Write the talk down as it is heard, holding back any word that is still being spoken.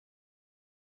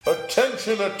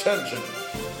Attention, attention.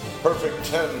 Perfect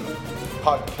 10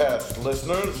 podcast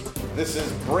listeners. This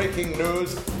is breaking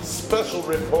news, special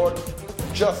report,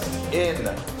 just in.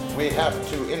 We have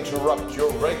to interrupt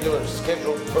your regular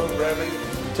scheduled programming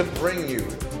to bring you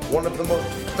one of the most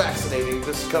fascinating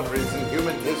discoveries in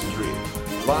human history.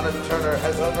 Lana Turner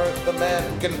has unearthed the man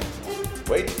who can...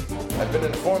 Wait, I've been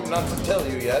informed not to tell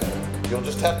you yet. You'll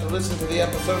just have to listen to the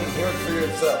episode and hear it for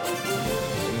yourself.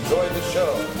 Enjoy the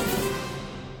show.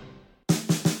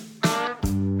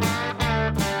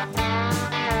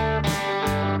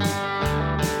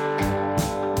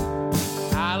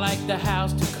 The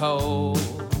house too cold.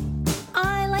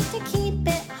 I like to keep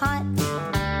it hot.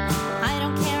 I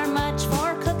don't care much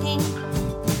for cooking.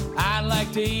 I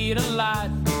like to eat a lot.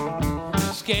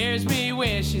 Scares me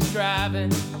when she's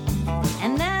driving,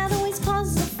 and that always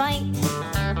causes a fight.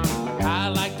 I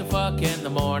like to fuck in the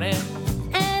morning,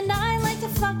 and I like to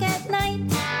fuck at night.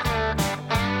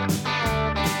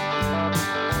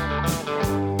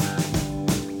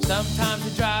 Sometimes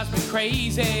it drives me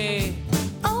crazy.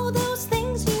 Oh, those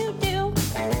things you do.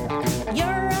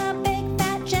 You're a big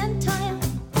fat Gentile,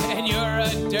 and you're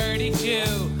a dirty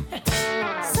Jew.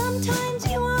 Sometimes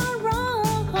you are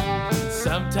wrong.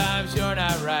 Sometimes you're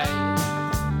not right.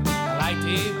 I like to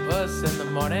eat puss in the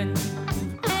morning,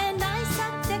 and I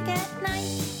suck dick at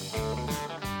night.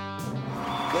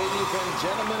 Ladies and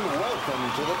gentlemen,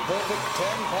 welcome to the Perfect 10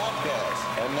 podcast.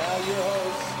 And now your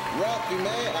hosts, Ralphie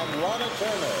May and Lana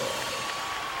Turner.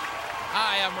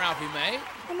 Hi, I'm Ralphie May.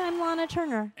 And I'm Lana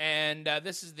Turner. And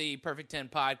this is the Perfect 10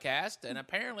 podcast. And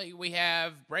apparently we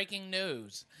have breaking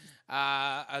news.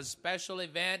 A special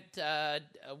event.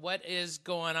 What is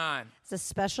going on? It's a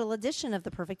special edition of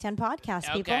the Perfect 10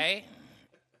 podcast, people. Okay.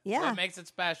 Yeah. What makes it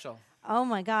special? Oh,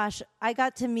 my gosh. I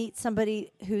got to meet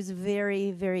somebody who's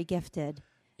very, very gifted.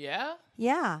 Yeah?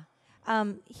 Yeah.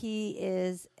 He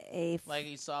is like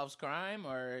he solves crime,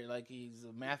 or like he's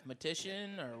a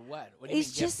mathematician, or what? What do you mean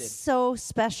he's gifted? just so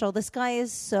special. This guy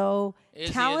is so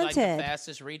talented. Is he like the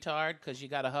fastest retard? Because you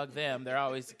got to hug them. They're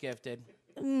always gifted.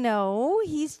 No,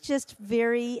 he's just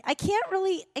very... I can't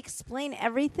really explain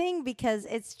everything because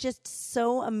it's just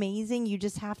so amazing. You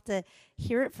just have to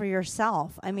hear it for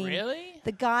yourself. I mean, really?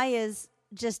 The guy is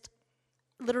just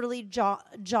literally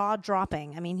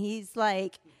jaw-dropping. I mean, he's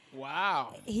like...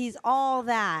 Wow. He's all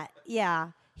that.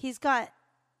 Yeah. He's got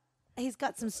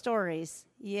some stories.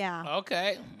 Yeah.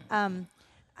 Okay. And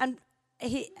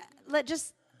I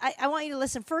want you to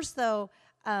listen first though,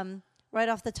 right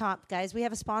off the top, guys. We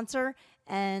have a sponsor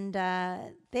and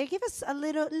they give us a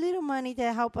little money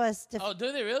to help us Oh,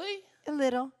 do they really? A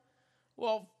little.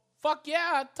 Well, fuck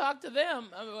yeah, talk to them.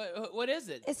 What is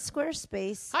it? It's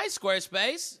Squarespace. Hi,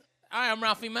 Squarespace. Hi, I'm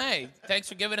Ralphie May. Thanks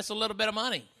for giving us a little bit of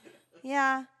money.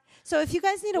 Yeah. So if you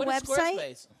guys need a What is website,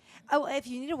 Squarespace? if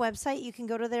you need a website, you can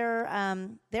go to their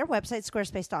website,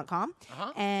 squarespace.com,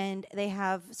 and they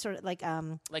have sort of like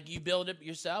you build it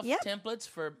yourself, yep. Templates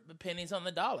for pennies on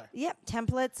the dollar. Yep,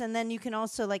 templates, and then you can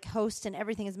also like host and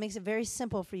everything. It makes it very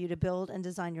simple for you to build and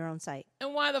design your own site.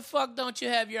 And why the fuck don't you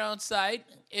have your own site?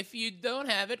 If you don't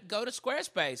have it, go to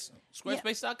Squarespace,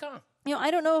 squarespace.com. You know,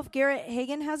 I don't know if Garrett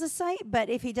Hagen has a site, but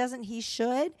if he doesn't, he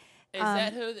should.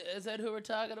 Is that who we're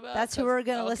talking about? That's who we're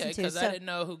going to listen to. Because I didn't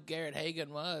know who Garrett Hagen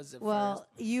was at first.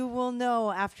 You will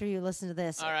know after you listen to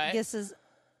this. All right. This is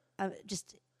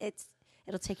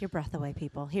it'll take your breath away,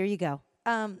 people. Here you go.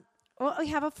 Well, we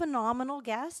have a phenomenal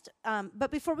guest. But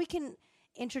before we can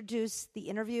introduce the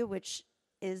interview, which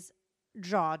is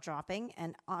jaw-dropping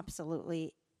and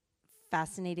absolutely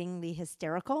fascinatingly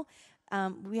hysterical,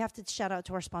 we have to shout out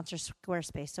to our sponsor,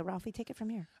 Squarespace. So, Ralphie, take it from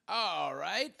here. All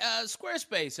right.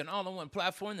 Squarespace, an all-in-one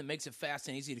platform that makes it fast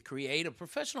and easy to create a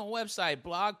professional website,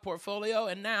 blog, portfolio,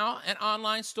 and now an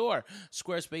online store.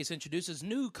 Squarespace introduces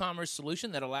new commerce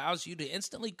solution that allows you to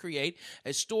instantly create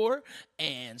a store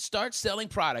and start selling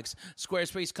products.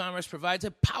 Squarespace Commerce provides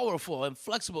a powerful and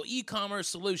flexible e-commerce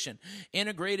solution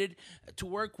integrated to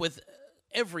work with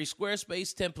every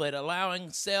Squarespace template, allowing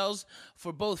sales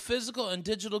for both physical and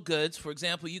digital goods. For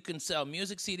example, you can sell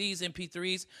music, CDs,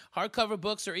 MP3s, hardcover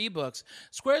books, or ebooks.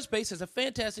 Squarespace has a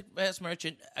fantastic fast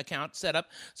merchant account set up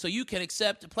so you can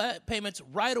accept payments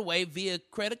right away via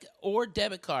credit or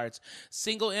debit cards.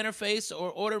 Single interface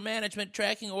or order management,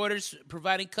 tracking orders,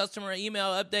 providing customer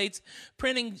email updates,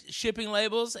 printing shipping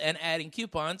labels, and adding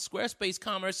coupons. Squarespace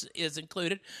Commerce is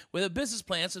included with a business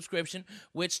plan subscription,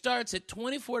 which starts at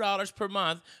 $24 per month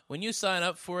when you sign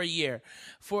up for a year.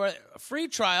 For a free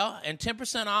trial and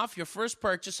 10% off your first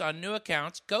purchase on new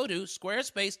accounts, go to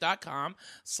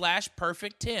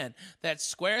squarespace.com/perfect10.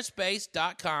 That's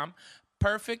squarespace.com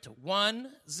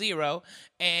perfect10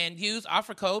 and use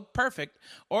offer code PERFECT,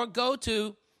 or go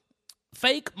to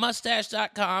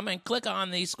fakemustache.com and click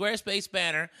on the Squarespace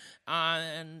banner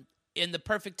in the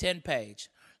Perfect 10 page.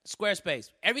 Squarespace,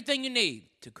 everything you need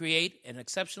to create an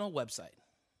exceptional website.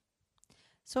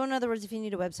 So in other words, if you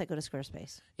need a website, go to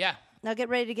Squarespace. Yeah. Now get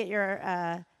ready to get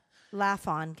your laugh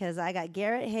on, because I got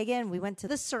Garrett Hagen. We went to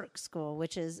the Cirque School,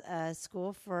 which is a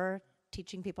school for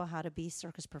teaching people how to be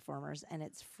circus performers, and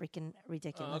it's freaking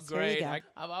ridiculous. Oh, great. Here you go.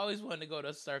 I've always wanted to go to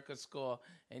a circus school,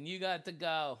 and you got to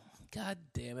go. God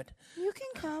damn it. You can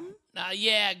come.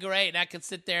 Yeah, great. And I could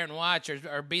sit there and watch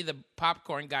or be the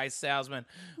popcorn guy salesman.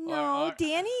 No, Or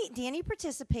Danny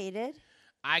participated.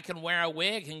 I can wear a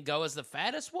wig and go as the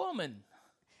fattest woman.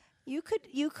 You could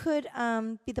be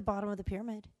the bottom of the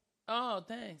pyramid. Oh,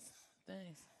 thanks.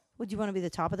 Would you want to be the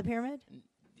top of the pyramid?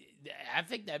 I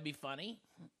think that'd be funny.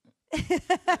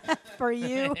 For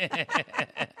you.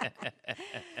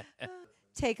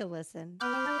 Take a listen.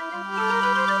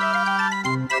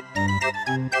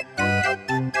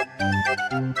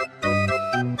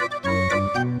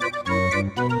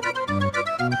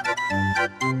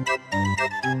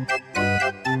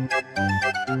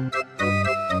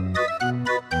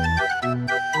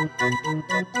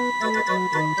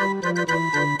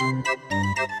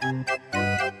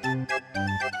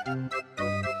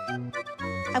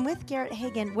 I'm with Garrett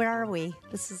Hagen. Where are we?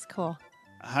 This is cool.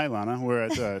 Hi, Lana. We're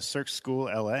at Cirque School,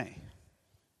 L.A.,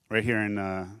 right here in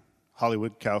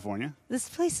Hollywood, California. This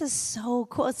place is so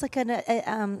cool. It's like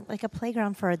a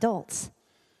playground for adults.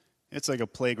 It's like a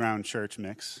playground church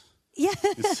mix. Yeah,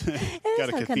 It's got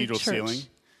a like cathedral church ceiling.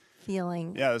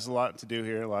 Feeling. Yeah, there's a lot to do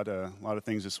here. A lot of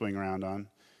things to swing around on.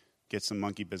 Get some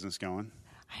monkey business going.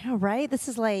 I know, right? This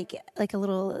is like a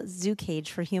little zoo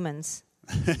cage for humans.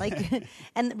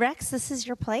 And Rex, this is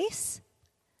your place?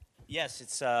 Yes,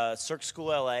 it's Cirque School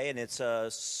LA, and it's a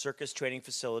circus training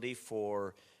facility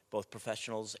for both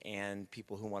professionals and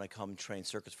people who want to come train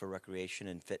circus for recreation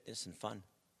and fitness and fun.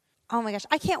 Oh my gosh,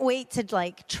 I can't wait to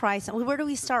try something. Where do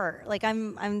we start?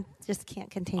 I'm just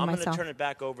can't contain myself. I'm going to turn it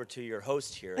back over to your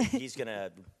host here, and he's going to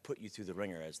put you through the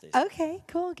ringer, as they say. Okay,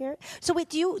 cool, Garrett. So wait,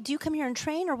 do you come here and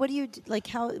train, or what do you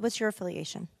what's your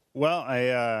affiliation? Well,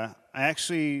 I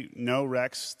actually know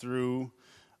Rex through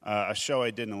a show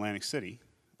I did in Atlantic City.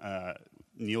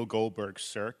 Neil Goldberg's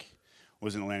Cirque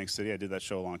was in Atlantic City. I did that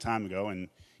show a long time ago, and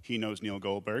he knows Neil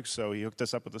Goldberg, so he hooked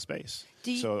us up with the space.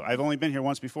 So I've only been here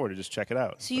once before to just check it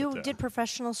out. So you did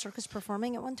professional circus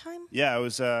performing at one time? Yeah, I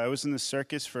was in the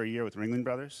circus for a year with Ringling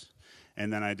Brothers,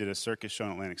 and then I did a circus show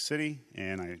in Atlantic City,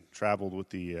 and I traveled with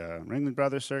the Ringling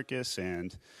Brothers Circus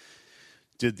and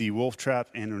did the Wolf Trap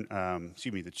and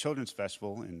the Children's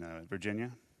Festival in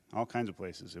Virginia, all kinds of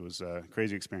places. It was a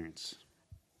crazy experience.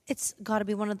 It's got to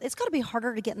be it's got to be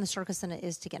harder to get in the circus than it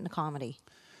is to get into comedy.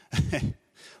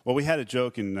 Well, we had a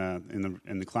joke in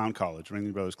the clown college,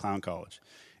 Ringling Brothers Clown College.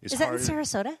 Is that in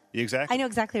Sarasota? Exactly. I know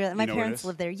exactly where that. My parents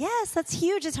live there. Yes, that's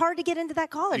huge. It's hard to get into that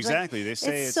college. Exactly. They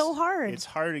say it's so hard. It's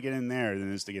harder to get in there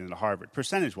than it is to get into Harvard,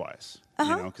 percentage-wise.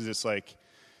 Because it's like,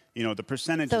 the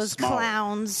percentage is smaller. Those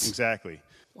clowns. Exactly.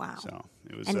 Wow. So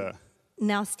it was. And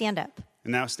now stand up.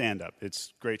 And now stand up.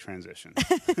 It's great transition.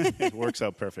 It works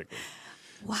out perfectly.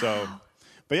 Wow.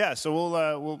 So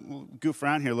we'll goof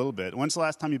around here a little bit. When's the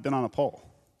last time you've been on a pole?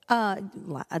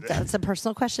 That's a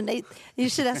personal question. You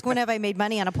should ask, when have I made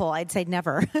money on a pole? I'd say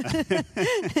never.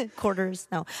 Quarters,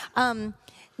 no. No,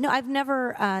 I've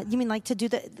never. You mean like to do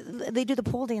they do the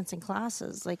pole dancing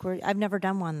classes? I've never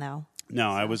done one though. No,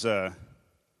 so. I was.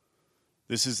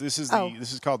 This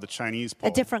is called the Chinese pole.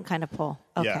 A different kind of pole.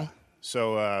 Okay. Yeah.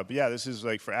 So, this is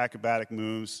like for acrobatic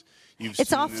moves.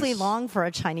 It's awfully long for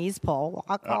a Chinese pole.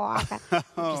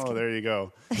 Oh, there you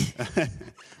go.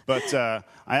 But I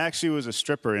actually was a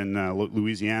stripper in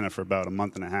Louisiana for about a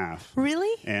month and a half.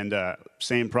 Really? And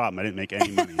same problem. I didn't make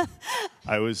any money.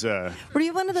 I was. Were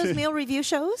you one of those meal review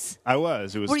shows? I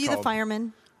was. Were you the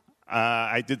fireman?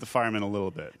 I did the fireman a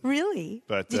little bit. Really?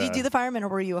 But did you do the fireman, or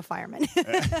were you a fireman?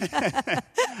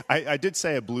 I did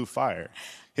say a blue fire.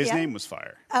 His name was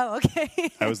Fire. Oh, okay.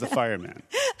 I was the fireman.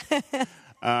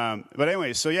 But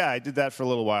anyway, so I did that for a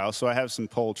little while. So I have some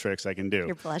pole tricks I can do.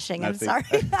 You're blushing. I'm sorry.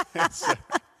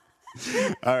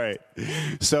 All right.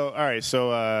 So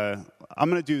I'm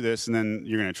going to do this, and then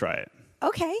you're going to try it.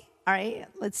 Okay. All right.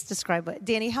 Let's describe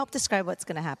Danny, help describe what's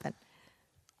going to happen.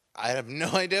 I have no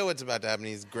idea what's about to happen.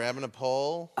 He's grabbing a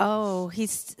pole. Oh,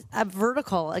 he's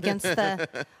vertical against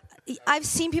the... I've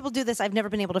seen people do this. I've never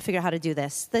been able to figure out how to do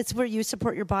this. That's where you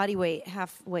support your body weight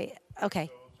halfway.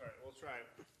 Okay. So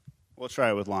we'll try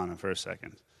it with Lana for a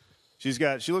second. She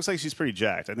looks like she's pretty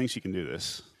jacked. I think she can do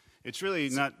this. It's really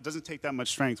not, doesn't take that much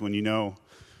strength when you know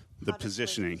the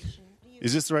positioning.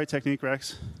 Is this the right technique,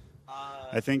 Rex?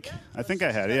 I think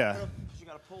I had it, yeah. You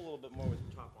got to pull a little bit more with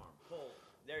your top arm. Pull.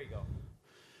 There you go.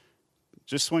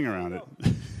 Just swing around it.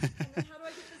 And then how do I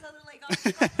get this other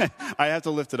leg off? I have to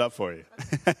lift it up for you.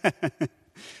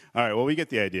 All right, well, we get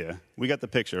the idea. We got the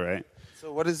picture, right?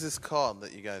 So what is this called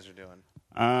that you guys are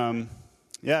doing?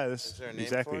 Yeah, this Is there a name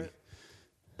exactly. for it?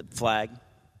 The flag.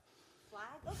 Flag?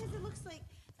 Oh, because it looks like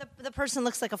the person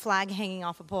looks like a flag hanging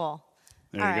off a pole.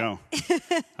 There All you right.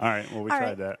 go. All right, well, we All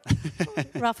tried right.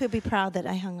 that. Ralph, you'll be proud that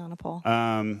I hung on a pole.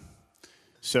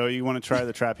 So you want to try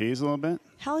the trapeze a little bit?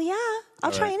 Hell yeah.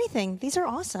 I'll try right. anything. These are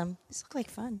awesome. These look like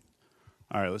fun.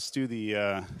 All right, let's do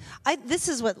the... This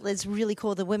is what is really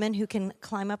cool. The women who can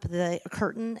climb up the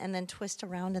curtain and then twist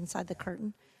around inside the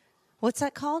curtain. What's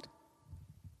that called?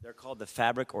 They're called the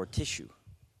fabric or tissue.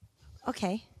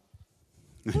 Okay.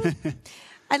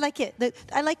 I like it.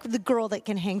 I like the girl that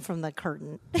can hang from the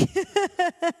curtain. It's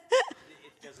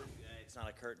not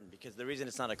a curtain because the reason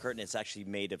it's not a curtain, it's actually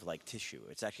made of like tissue.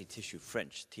 It's actually tissue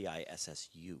French,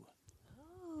 TISSU.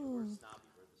 Oh.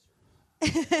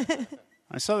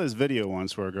 I saw this video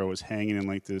once where a girl was hanging in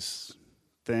like this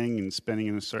thing and spinning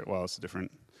in a circle. Well, it's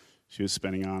different. She was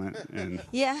spinning on it. And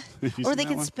Yeah. You Or seen they that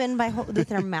can one? spin with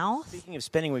their mouth. Speaking of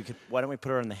spinning, why don't we put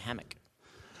her in the hammock?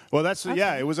 Well,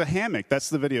 yeah, it was a hammock. That's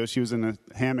the video. She was in a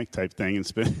hammock type thing and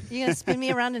spin. You're going to spin me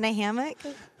around in a hammock?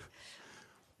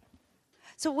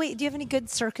 So wait, do you have any good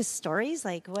circus stories?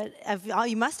 Like what? Oh,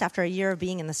 you must after a year of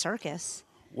being in the circus.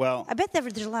 Well, I bet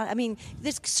there's a lot. I mean,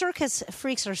 this circus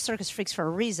freaks are circus freaks for a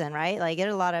reason, right? Like, there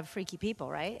are a lot of freaky people,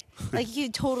 right? Like,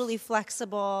 you totally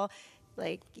flexible.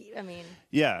 Like, I mean.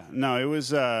 yeah, no, it was.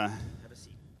 Have a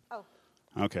seat. Oh.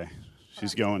 Okay,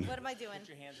 she's going. What am I doing?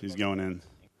 She's going in.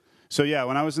 So yeah,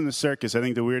 when I was in the circus, I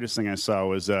think the weirdest thing I saw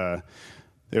was there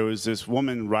was this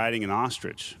woman riding an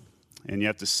ostrich, and you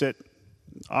have to sit.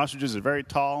 Ostriches are very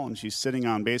tall, and she's sitting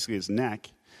on basically its neck,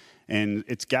 and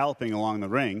it's galloping along the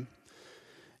ring,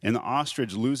 and the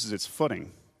ostrich loses its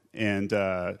footing and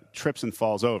trips and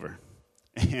falls over,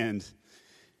 and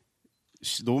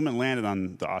the woman landed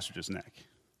on the ostrich's neck,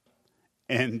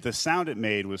 and the sound it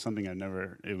made was something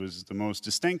it was the most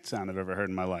distinct sound I've ever heard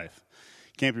in my life.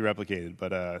 Can't be replicated, but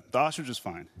the ostrich is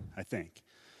fine, I think.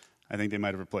 I think they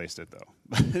might have replaced it, though.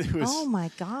 But it was, Oh,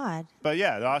 my God. But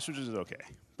yeah, the ostrich is okay.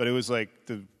 But it was like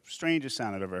the strangest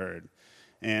sound I've ever heard.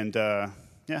 And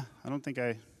yeah, I don't think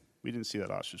we didn't see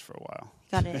that ostrich for a while.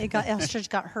 Got it. Ostrich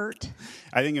got hurt.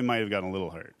 I think it might have gotten a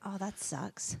little hurt. Oh, that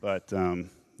sucks. But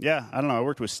yeah, I don't know. I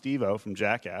worked with Steve-O from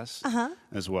Jackass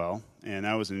as well, and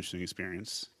that was an interesting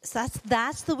experience. So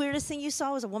that's the weirdest thing you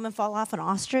saw was a woman fall off an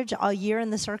ostrich a year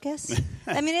in the circus?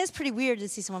 I mean, it is pretty weird to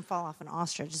see someone fall off an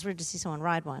ostrich. It's weird to see someone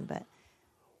ride one, but...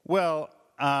 Well,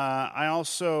 I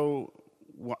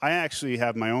actually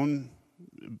have my own,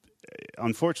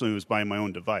 unfortunately it was by my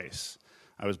own device.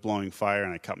 I was blowing fire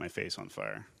and I cut my face on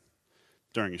fire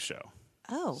during a show.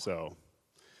 Oh. So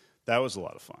that was a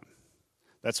lot of fun.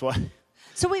 That's why...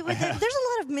 So wait, there's a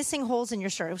lot of missing holes in your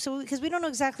story. So because we don't know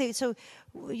exactly, so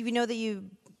we know that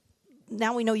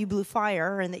now we know you blew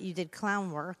fire and that you did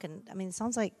clown work, and I mean it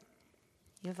sounds like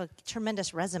you have a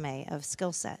tremendous resume of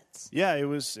skill sets. Yeah, it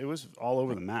was all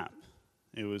over the map.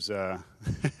 It was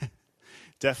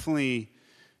definitely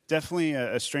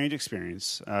a strange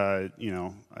experience. I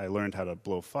learned how to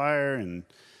blow fire and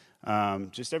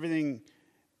just everything.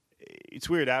 It's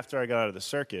weird. After I got out of the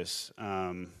circus,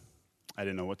 I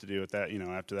didn't know what to do with that.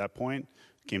 After that point,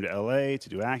 came to LA to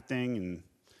do acting and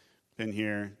been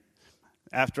here.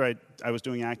 After I was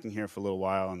doing acting here for a little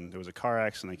while, and there was a car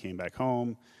accident. I came back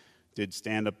home, did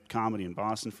stand-up comedy in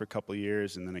Boston for a couple of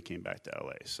years, and then I came back to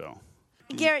LA. So,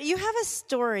 Garrett, you have a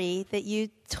story that you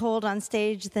told on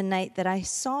stage the night that I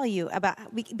saw you about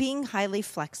being highly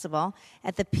flexible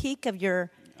at the peak of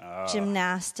your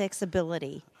gymnastics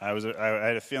ability. I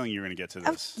had a feeling you were going to get to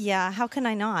this. Yeah, how can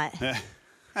I not?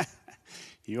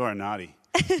 You are naughty.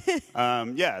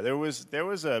 Yeah, there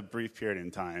was a brief period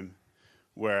in time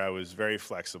where I was very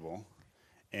flexible,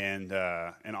 and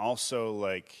also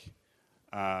like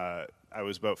I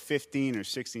was about 15 or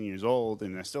 16 years old,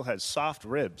 and I still had soft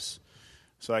ribs,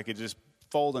 so I could just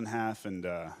fold in half and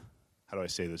how do I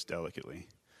say this delicately?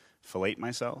 Fillet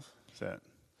myself. Is that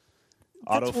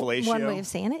autofellatio? One way of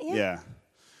saying it. Yeah. Yeah.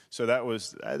 So that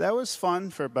was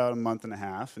fun for about a month and a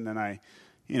half, and then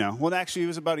actually it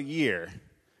was about a year.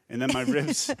 And then my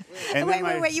ribs.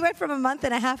 Wait. You went from a month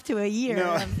and a half to a year.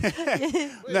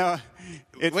 No,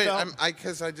 It Wait, felt,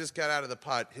 because I just got out of the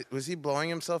pot. Was he blowing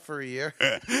himself for a year?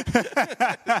 I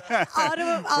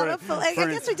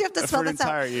guess we do have to spell this out.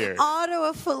 For an entire year.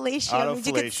 Autofellatio means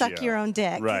you can suck your own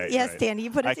dick. Right. Yes, right. Danny,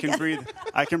 you put it together.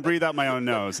 I can breathe out my own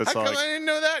nose. That's How all. come I didn't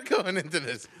know that going into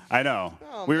this? I know.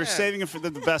 Oh, we were man. saving it for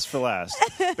the best for last.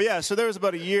 But yeah, so there was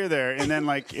about a year there, and then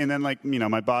my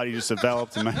body just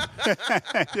developed. And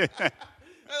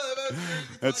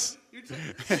that's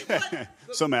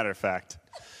so matter of fact.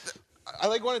 I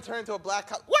want to turn into a black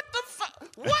cop. What the fuck?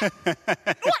 What?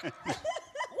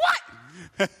 What?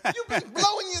 You've been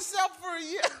blowing yourself for a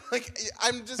year.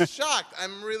 I'm just shocked.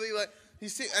 I'm really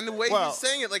and the way he's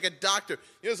saying it like a doctor.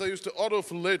 Yes, I used to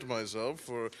autofillate myself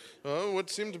for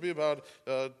what seemed to be about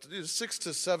 6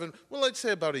 to 7. Well, I'd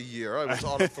say about a year. I was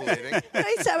autofillating.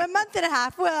 So a month and a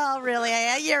half. Well, really,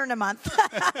 a year and a month.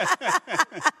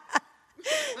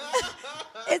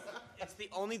 It's the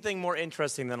only thing more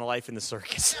interesting than a life in the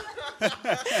circus.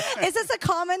 Is this a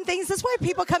common thing? Is this why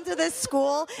people come to this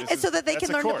school? So that they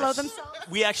can learn to blow themselves?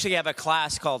 We actually have a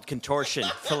class called contortion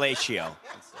fellatio.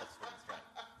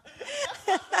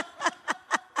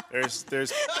 There's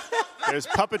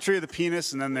puppetry of the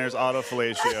penis, and then there's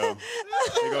autofellatio.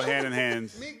 They go hand in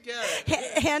hand.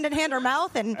 Hand in hand or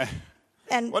mouth and.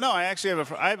 Well, no, I actually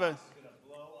have a.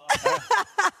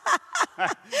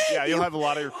 Yeah, you'll have a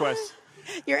lot of requests.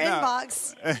 Your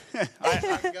inbox.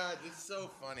 God, it's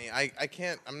so funny.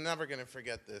 I'm never going to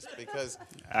forget this because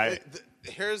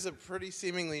here's a pretty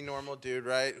seemingly normal dude,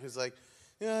 right? Who's like,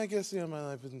 yeah, I guess, my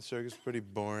life in the circus is pretty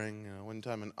boring. One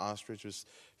time an ostrich was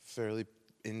fairly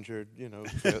injured,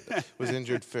 was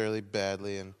injured fairly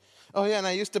badly. And, and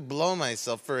I used to blow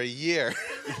myself for a year.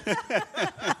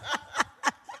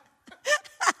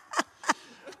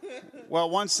 Well,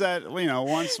 once I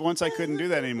couldn't do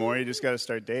that anymore, you just got to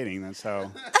start dating. That's how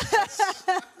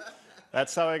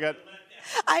I got.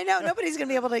 I know nobody's going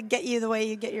to be able to get you the way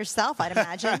you get yourself. I'd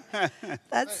imagine.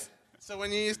 That's. So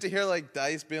when you used to hear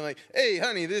Dice being like, "Hey,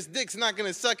 honey, this dick's not going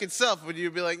to suck itself," would you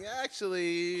be like,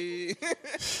 "Actually"?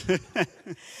 Well,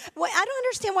 I don't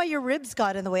understand why your ribs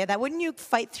got in the way of that. Wouldn't you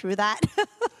fight through that?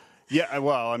 Yeah.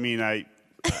 Well, I mean,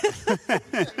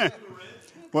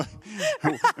 What?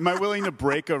 Am I willing to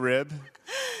break a rib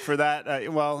for that?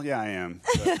 Yeah, I am.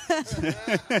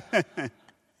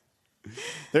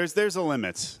 There's a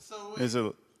limit. So wait, there's a. Lana,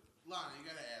 you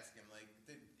gotta ask him.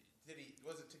 Did he?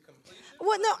 Was it to completion?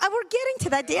 Well, no, we're getting to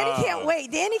that. Danny can't wait.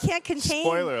 Danny can't contain.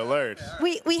 Spoiler alert.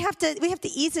 We have to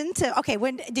ease into. Okay,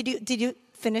 when did you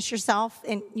finish yourself?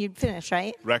 And you finished,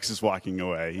 right? Rex is walking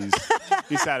away.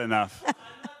 He's had enough.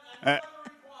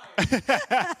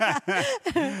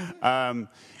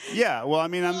 Yeah. Well, I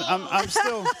mean, I'm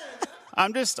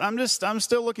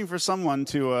still looking for someone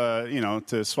to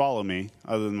to swallow me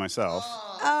other than myself.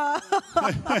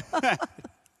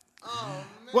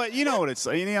 Well, you know what it's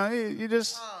like. You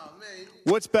just.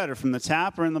 What's better, from the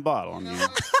tap or in the bottle? I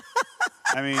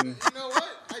mean, You know what?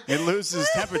 it loses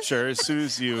temperature as soon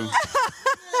as you.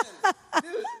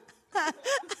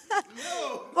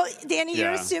 Well, Danny,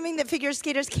 you're Yeah. assuming that figure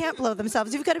skaters can't blow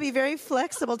themselves. You've got to be very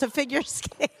flexible to figure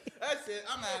skate. That's it.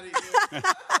 I'm out of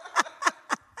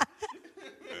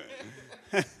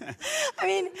here. I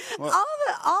mean,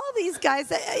 all these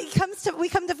guys. We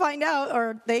come to find out,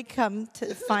 or they come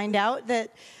to find out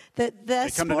that the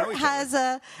sport has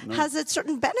a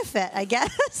certain benefit, I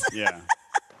guess. Yeah.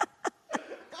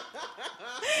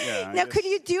 Yeah. Now, could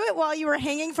you do it while you were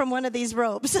hanging from one of these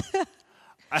ropes?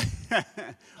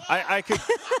 I could.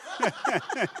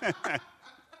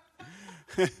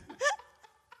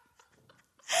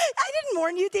 I didn't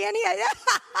warn you, Danny.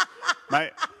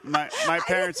 My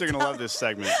parents are gonna love this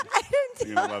segment. I didn't.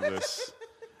 They're gonna love this.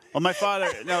 Well, my father.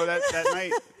 No, that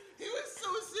night. He was so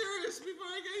serious before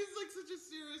I got. He's such a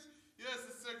serious. Yes,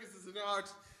 the circus is an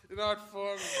art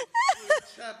form.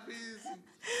 Trapeze.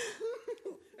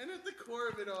 And at the core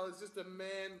of it all is just a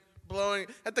man blowing.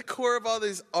 At the core of all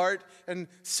this art and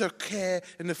cirque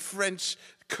and the French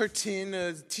curtain,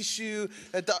 tissue.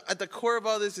 At the core of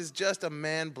all this is just a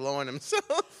man blowing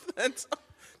himself. That's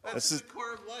the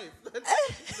core of life.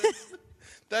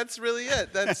 That's really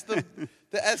it. That's the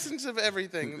essence of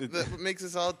everything that makes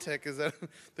us all tick, is that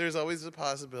there's always a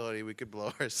possibility we could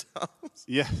blow ourselves.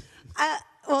 Yeah.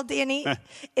 Well, Danny,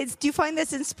 do you find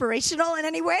this inspirational in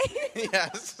any way?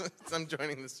 Yes, I'm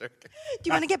joining the circus. Do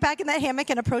you want to get back in that hammock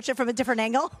and approach it from a different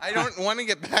angle? I don't want to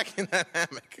get back in that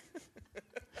hammock.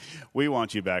 We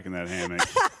want you back in that hammock.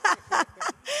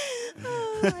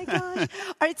 Oh, my gosh.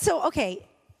 All right, so, okay,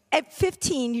 at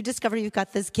 15, you discover you've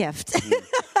got this gift. Let's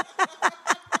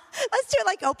do it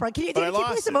like Oprah. Can you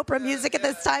play some Oprah music at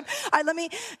this time? All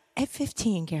right, at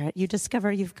 15, Garrett, you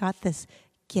discover you've got this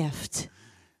gift.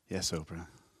 Yes, Oprah.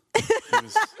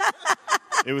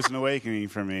 It was an awakening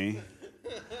for me.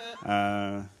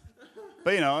 But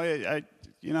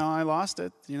I lost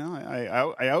it.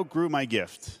 I outgrew my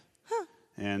gift. Huh.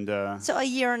 And so a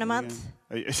year and a month.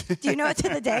 Do you know it to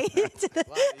the day? So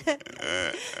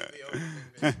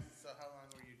how long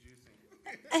were you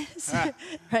juicing?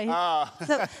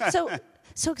 Right.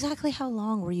 So exactly how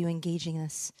long were you engaging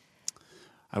this?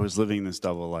 I was living this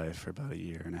double life for about a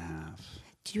year and a half.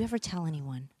 Did you ever tell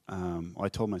anyone? Well, I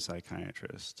told my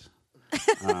psychiatrist.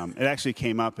 It actually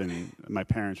came up, and my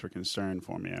parents were concerned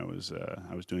for me. I was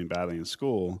doing badly in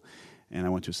school, and I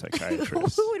went to a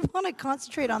psychiatrist. Who would want to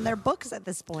concentrate on their books at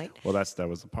this point? Well, that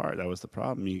was the part. That was the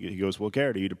problem. He goes, "Well,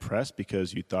 Garrett, are you depressed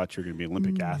because you thought you were going to be an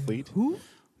Olympic athlete?" Who?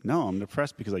 No, I'm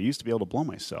depressed because I used to be able to blow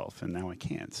myself, and now I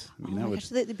can't. I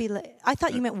mean, I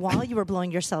thought you meant while you were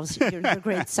blowing yourselves, your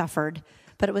grades suffered,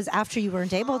 but it was after you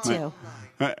weren't able to.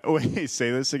 Wait, say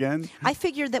this again? I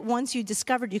figured that once you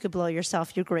discovered you could blow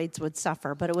yourself, your grades would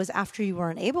suffer, but it was after you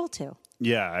weren't able to.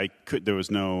 Yeah, I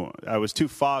was too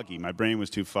foggy. My brain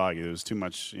was too foggy. There was too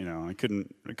much, I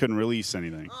couldn't release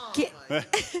anything.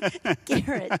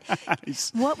 Garrett,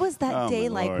 what was that day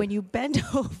like Lord. when you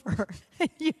bent over and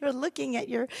you were looking at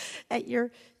your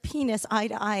penis eye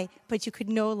to eye, but you could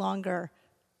no longer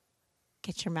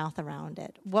get your mouth around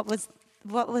it? What was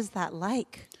that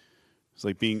like? It's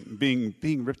like being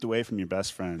ripped away from your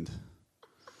best friend.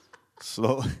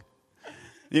 Slowly.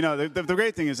 The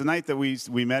great thing is the night that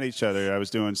we met each other, I was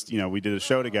doing, we did a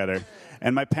show together,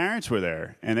 and my parents were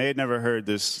there, and they had never heard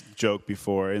this joke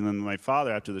before. And then my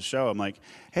father, after the show, I'm like,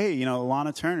 "Hey,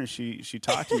 Lana Turner, she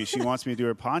talked to me. She wants me to do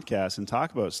her podcast and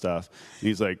talk about stuff." And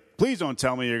he's like, "Please don't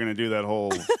tell me you're going to do that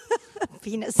whole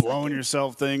penis blowing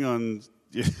yourself thing on."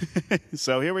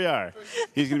 So here we are.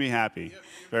 He's going to be happy.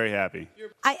 Very happy.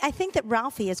 I think that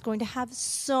Ralphie is going to have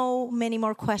so many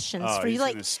more questions for you.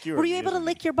 Like, were you able to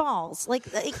lick your balls? There's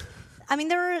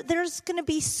going to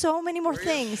be so many more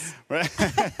things. Right.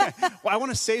 Well, I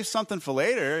want to save something for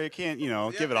later. You can't,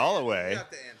 give it all away. You have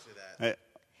to answer that.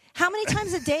 How many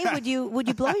times a day would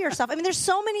you blow yourself? I mean, there's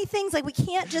so many things. Like, we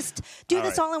can't just do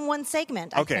this all in one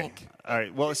segment, I think. All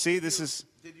right. Well, see, this is...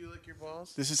 Did you lick your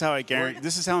balls? This is how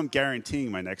I'm guaranteeing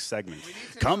my next segment.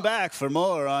 Come back for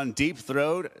more on Deep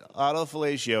Throat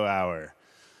Autofellatio Hour.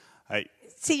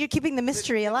 See, you're keeping the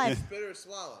mystery alive. Spit or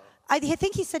swallow? I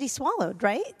think he said he swallowed,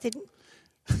 right? Didn't?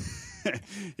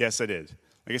 Yes, I did.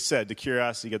 Like I said, the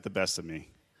curiosity got the best of me.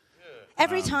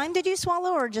 Every time did you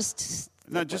swallow, or just?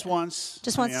 No, just once.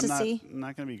 Just once to see. I'm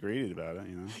not going to be greedy about it,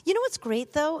 You know what's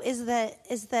great though is that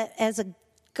as a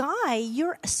guy,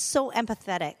 you're so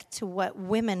empathetic to what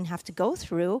women have to go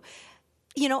through,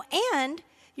 and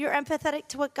you're empathetic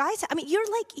to what guys. I mean,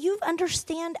 you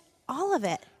understand all of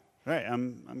it. Right.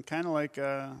 I'm kind of like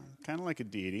a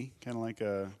deity, kind of like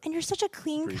a. And you're such a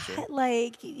clean preacher. cut,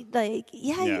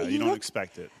 Yeah, you don't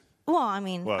expect it. Well, I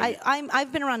mean,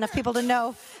 I've been around enough people to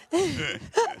know.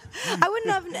 I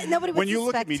wouldn't have. Nobody would. When you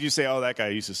suspect. look at me, do you say, "Oh, that guy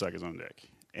used to suck his own dick"?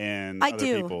 And I other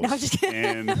do. people's, No, I'm just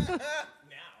kidding. And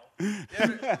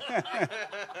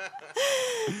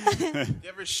You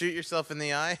ever shoot yourself in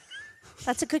the eye?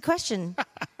 That's a good question.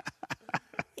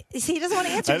 See, he doesn't want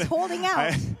to answer. He's holding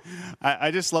out.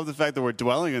 I just love the fact that we're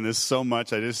dwelling on this so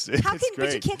much. It's great.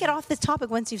 But you can't get off this topic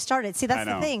once you've started. See, that's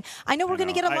the thing. I know we're going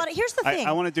to get a lot of. Here's the thing.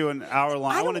 I want to do an hour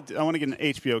long. I want to get an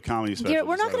HBO comedy special.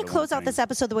 We're not going to close out this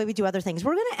episode the way we do other things.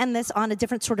 We're going to end this on a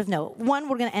different sort of note. One,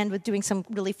 we're going to end with doing some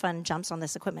really fun jumps on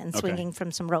this equipment and swinging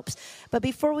from some ropes. But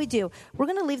before we do, we're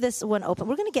going to leave this one open.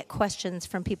 We're going to get questions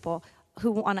from people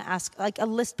who want to ask, like a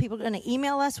list. People are going to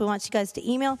email us. We want you guys to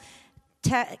email.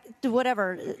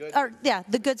 Whatever,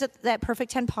 the goods at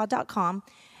perfect10pod.com,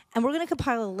 and we're going to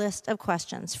compile a list of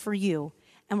questions for you,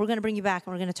 and we're going to bring you back,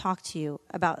 and we're going to talk to you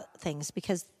about things,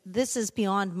 because this is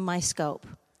beyond my scope.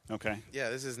 Okay.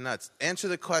 Yeah, this is nuts. Answer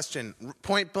the question,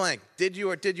 point blank. Did you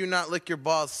or did you not lick your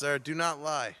balls, sir? Do not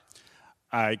lie.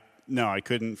 I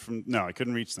couldn't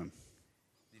reach them.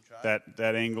 You tried?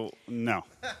 That angle, no.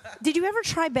 Did you ever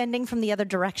try bending from the other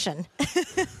direction?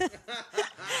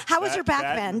 How was your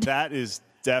back bend? That is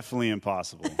definitely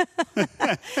impossible.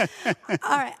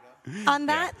 All right. On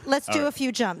that, let's do a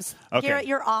few jumps. Okay. Garrett,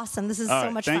 you're awesome. This is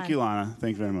so much fun. Thank you, Lana.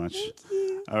 Thank you very much. Thank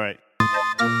you. All right.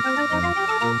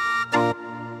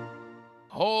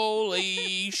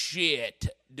 Holy shit.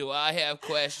 Do I have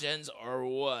questions or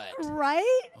what?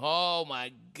 Right? Oh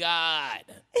my God.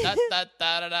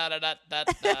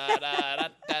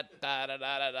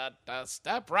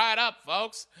 Step right up,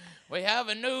 folks. We have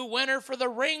a new winner for the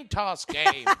ring toss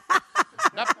game.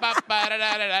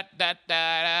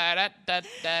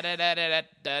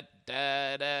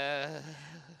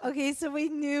 Okay, so we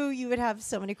knew you would have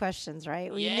so many questions,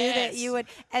 right? We knew that Yes. you would,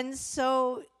 and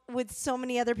so with so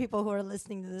many other people who are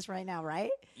listening to this right now, right?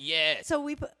 Yes. So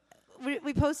we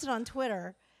posted on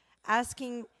Twitter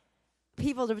asking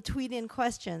people to tweet in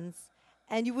questions,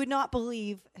 and you would not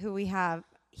believe who we have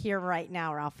here right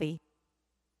now, Ralphie.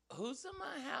 Who's in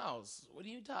my house? What are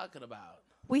you talking about?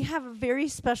 We have a very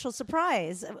special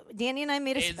surprise. Danny and I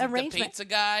made Is an it the arrangement. pizza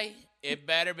guy? It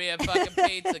better be a fucking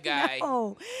pizza guy.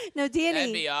 No, Danny.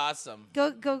 That'd be awesome.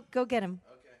 Go get him.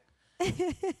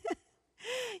 Okay.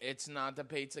 It's not the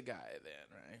pizza guy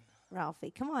then, right?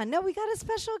 Ralphie, come on. No, we got a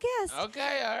special guest.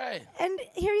 Okay, all right. And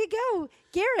here you go.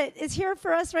 Garrett is here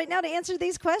for us right now to answer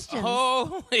these questions.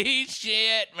 Holy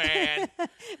shit, man.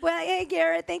 Well, hey,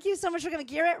 Garrett, thank you so much for coming.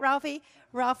 Garrett, Ralphie,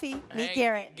 meet Hey,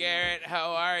 Garrett. Garrett,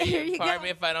 how are you? Here you Pardon go. me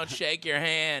if I don't shake your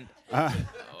hand.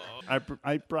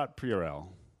 I brought Purell.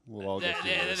 We'll all get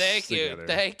through this Thank you. together.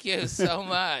 Thank you so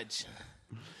much.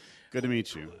 Good to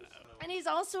meet you. And he's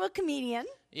also a comedian.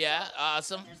 Yeah,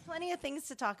 awesome. There's plenty of things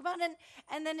to talk about,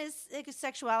 and then his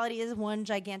sexuality is one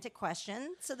gigantic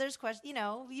question. So there's questions,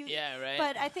 Yeah, right.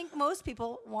 But I think most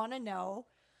people want to know.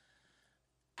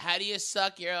 How do you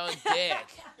suck your own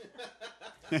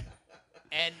dick?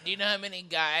 And do you know how many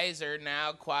guys are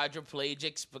now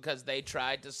quadriplegics because they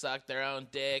tried to suck their own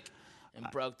dick and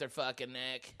broke their fucking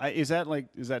neck? Is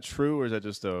that true, or is that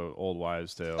just a old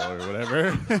wives' tale or whatever?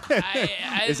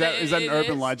 Is that an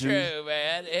urban legend? It's true,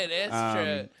 man. It is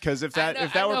true. Because if I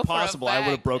that know were for a possible, I would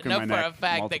have fact- broken I my know neck. for a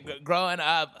fact multiple. that growing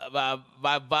up,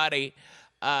 my buddy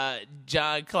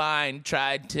John Klein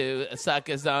tried to suck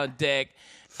his own dick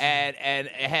and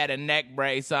had a neck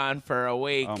brace on for a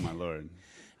week. Oh my lord!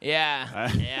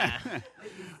 Yeah, yeah.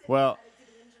 Well,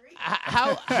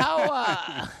 How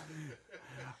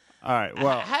all right.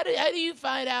 Well, how do you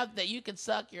find out that you can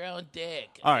suck your own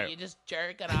dick? All right. You just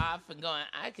jerking off and going,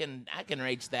 I can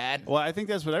reach that. well, I think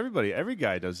that's what every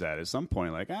guy does that at some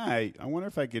point. Like, I wonder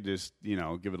if I could just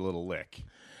give it a little lick.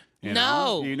 You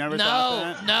know? You never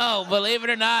thought that? No. Believe it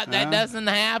or not, that Huh? doesn't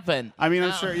happen. I mean, No.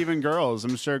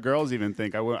 I'm sure girls even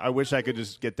think, I wish I could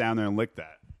just get down there and lick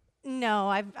that. No,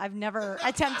 I've never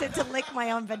attempted to lick my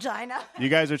own vagina. You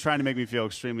guys are trying to make me feel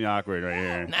extremely awkward right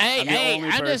here.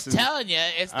 I'm just telling you,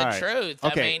 it's the All right. truth.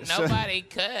 Okay, I mean, so- nobody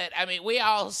could. I mean, we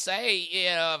all say,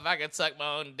 if I could suck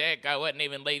my own dick, I wouldn't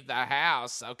even leave the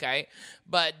house, okay?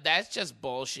 But that's just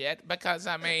bullshit because,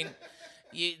 I mean,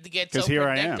 you get so 'Cause here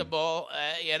I am. predictable,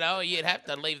 you'd have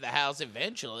to leave the house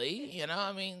eventually,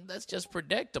 I mean, that's just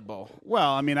predictable.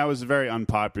 Well, I mean, I was a very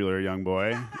unpopular young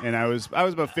boy, and I was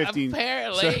about 15.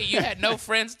 Apparently, you had no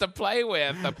friends to play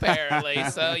with, apparently,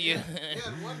 so you... He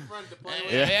had one friend to play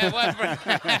with. Yeah, one friend.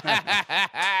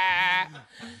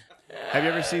 Have you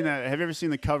ever seen that? Have you ever seen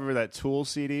the cover of that Tool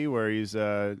CD where he's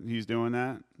doing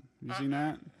that? Have you seen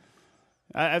that?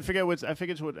 I forget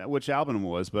which album it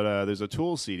was, but there's a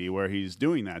Tool CD where he's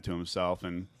doing that to himself,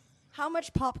 and How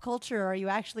much pop culture are you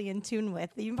actually in tune with?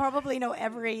 You probably know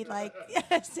every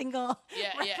single.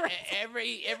 Yeah, reference.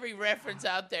 every reference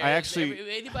out there. I actually-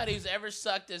 anybody who's ever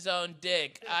sucked his own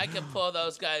dick, I can pull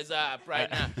those guys up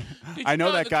right now. Did I you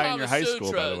know that the guy in Kama your high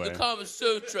school, by the way. The Kama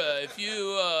Sutra. If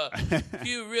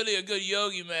you really a good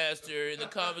yogi master in the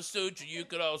Kama Sutra, you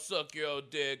could all suck your own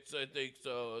dicks. I think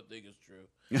so. I think it's true.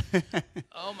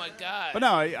 Oh my God! But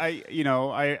no,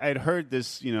 I'd heard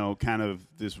this, kind of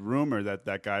this rumor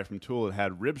that guy from Tool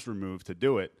had ribs removed to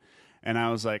do it, and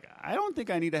I was like, I don't think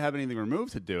I need to have anything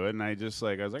removed to do it, and I was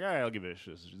like, all right, I'll give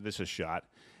this a shot,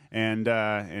 and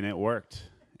it worked,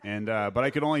 but I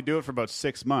could only do it for about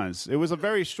 6 months. It was a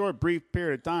very short, brief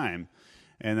period of time,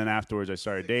 and then afterwards I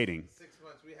started dating. 6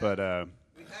 months. We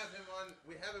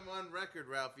have him on record,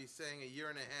 Ralph. He's saying a year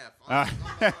and a half.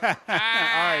 All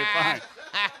right,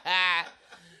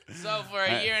 fine. So for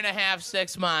a year and a half,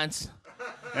 6 months.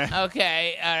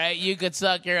 Okay, all right, you could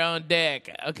suck your own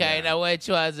dick. Okay, Yeah. now which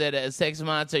was it? 6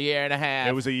 months or year and a half?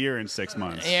 It was a year and 6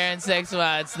 months. A year and 6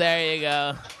 months. There you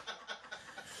go.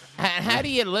 How do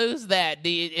you lose that?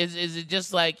 Is it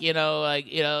just if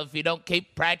you don't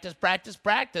keep practice,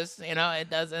 it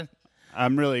doesn't.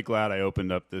 I'm really glad I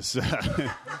opened up this.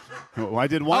 Well, I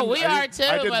did one. Oh, we are too.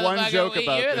 I did one motherfucker. joke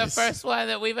about You're this. the first one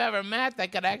that we've ever met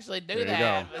that could actually do There you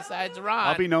that. go. Besides Ron,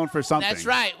 I'll be known for something. That's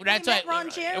right. That's met right. Ron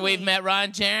Jeremy. We've met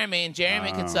Ron Jeremy, and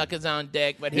Jeremy can suck his own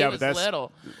dick, but he Yeah, but was that's-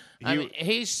 little. I he- mean,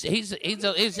 he's Yeah.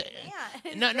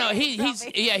 no,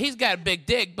 he's got a big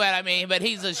dick, but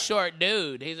he's a short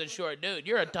dude. He's a short dude.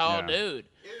 You're a tall Yeah. dude.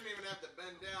 He didn't even have to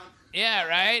bend down. Yeah,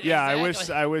 right. Yeah,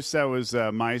 Exactly. I wish that was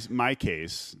my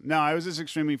case. No, I was just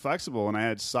extremely flexible, and I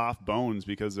had soft bones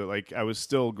because I was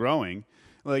still growing.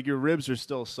 Like your ribs are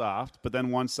still soft, but then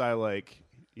once I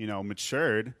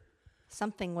matured,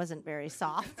 something wasn't very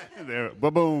soft. There,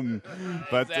 boom.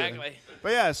 But, Exactly.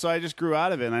 But yeah, so I just grew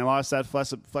out of it, and I lost that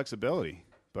flexibility.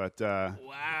 But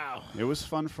Wow. it was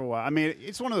fun for a while. I mean,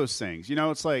 it's one of those things.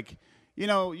 It's like, you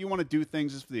want to do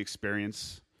things just for the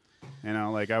experience.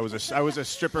 Like I was a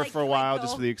stripper for a while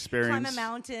just for the experience. Climb a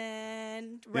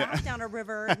mountain, raft down a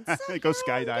river, and Go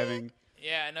skydiving.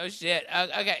 Yeah, no shit.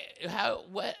 Okay, how?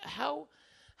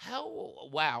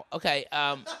 Wow. Okay.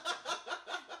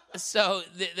 So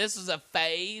this was a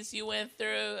phase you went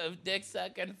through of dick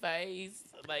sucking phase.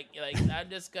 Like I'm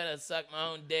just gonna suck my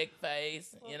own dick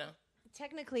phase.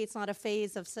 Technically, it's not a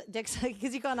phase of dick sucking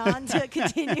because you've gone on to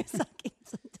continue sucking.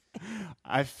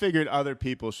 I figured other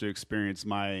people should experience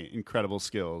my incredible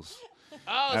skills.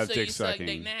 Oh, of so dick you suck sucking.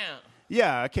 dick now?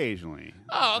 Yeah, occasionally.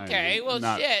 Oh, okay. Well,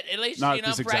 shit. At least not at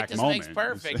this exact practice makes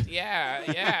moment. perfect.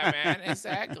 Yeah, man.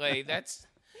 Exactly. That's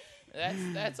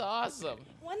awesome.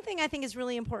 One thing I think is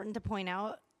really important to point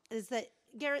out is that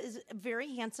Garrett is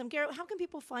very handsome. Garrett, how can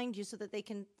people find you so that they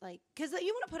can because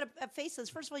you want to put a faceless.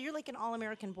 First of all, you're like an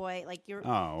all-American boy. Like you're, Oh,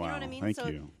 wow. you know what I mean. Thank so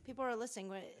you. people are listening.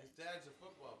 His dad's a football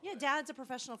player. Yeah, Dad's a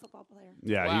professional football player,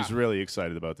 Yeah, Wow. he's really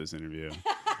excited about this interview.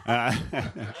 as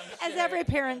every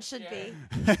parent should be.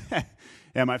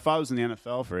 Yeah, my father was in the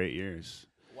NFL for 8 years,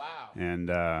 Wow. and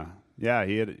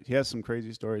he has some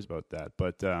crazy stories about that.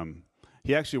 But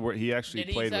he actually Did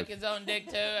he played suck with. his own dick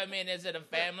too? I mean, is it a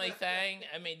family thing?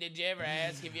 I mean, did you ever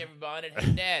ask? Have you ever bonded?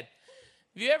 Hey, Dad,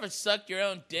 have you ever sucked your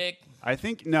own dick? I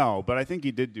think no, but I think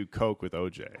he did do coke with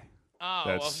OJ. Oh,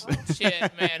 That's- well,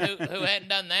 shit, man. Who hadn't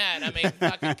done that? I mean,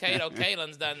 fucking Kato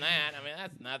Kalin's done that. I mean,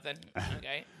 that's nothing.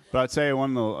 Okay. But I'll tell you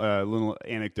one little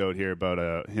anecdote here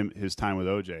about his time with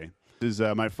OJ.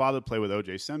 My father played with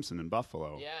OJ Simpson in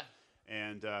Buffalo. Yeah.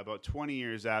 And about 20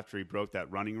 years after he broke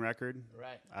that running record,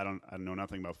 Right. I don't know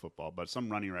nothing about football, but some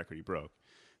running record he broke.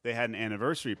 They had an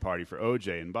anniversary party for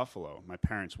OJ in Buffalo. My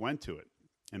parents went to it,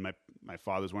 and my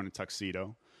father's wearing a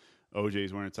tuxedo.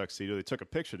 OJ's wearing a tuxedo. They took a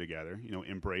picture together,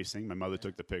 embracing. My mother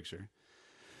took the picture.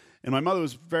 And my mother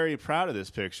was very proud of this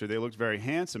picture. They looked very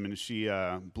handsome, and she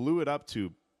blew it up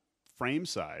to frame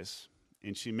size,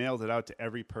 and she mailed it out to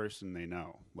every person they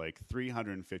know, like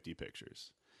 350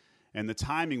 pictures. And the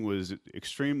timing was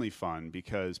extremely fun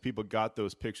because people got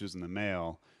those pictures in the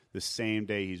mail the same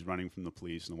day he's running from the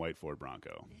police in the white Ford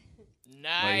Bronco.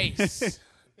 Nice.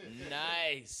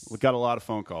 Nice. We got a lot of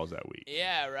phone calls that week.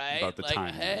 Yeah, right. About the like,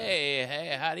 timing.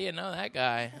 hey, how do you know that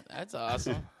guy? That's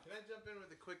awesome. Can I jump in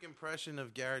with a quick impression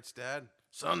of Garrett's dad?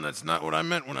 Son, that's not what I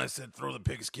meant when I said throw the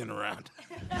pigskin around.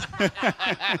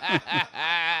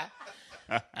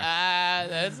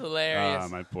 That's hilarious.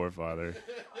 My poor father.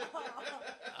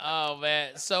 Oh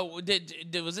man! So did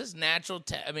was this natural?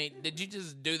 Did you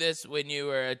just do this when you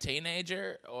were a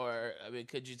teenager, or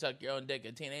could you suck your own dick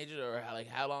as a teenager, or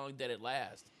how long did it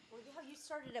last? Well, you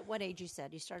started at what age? You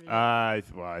said you started. I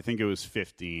think it was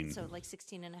 15. So like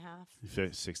 16 and a half.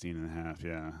 16 and a half,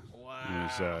 yeah. Wow.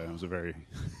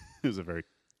 It was a very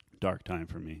dark time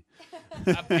for me.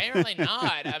 Apparently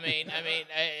not.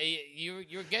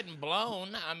 You're getting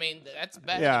blown. I mean, that's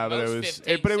better Yeah, than but most it was-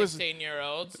 15, but it was-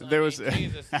 16-year-olds.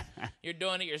 Jesus, you're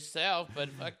doing it yourself, but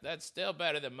fuck, that's still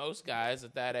better than most guys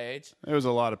at that age. There was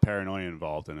a lot of paranoia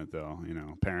involved in it, though.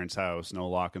 Parents' house, no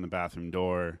lock in the bathroom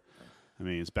door. I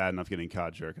mean, it's bad enough getting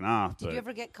caught jerking off. Did but you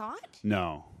ever get caught?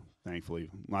 No, thankfully.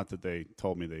 Not that they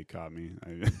told me they caught me.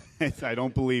 I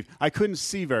don't believe. I couldn't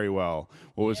see very well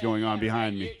what was going on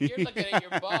behind me. You're looking at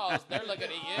your balls. They're looking at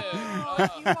you. Oh,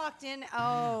 you walked in.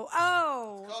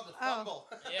 Oh. It's called the fumble.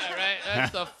 Yeah, right.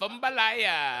 That's the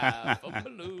fumbalaya.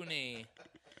 Fumbaloony.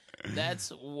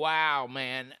 That's wow,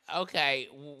 man. Okay.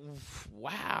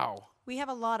 Wow. We have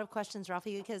a lot of questions,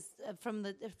 Ralphie, because from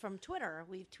Twitter,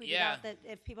 we've tweeted out that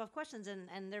if people have questions, and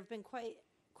there have been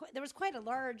there was quite a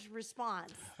large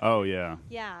response. Oh, yeah.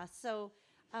 Yeah. So,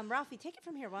 Ralphie, take it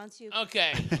from here. Why don't you?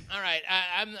 Okay. All right.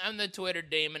 I'm the Twitter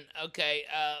demon. Okay.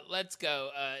 Let's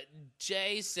go.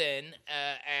 Jason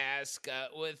asked,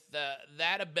 with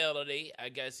that ability, I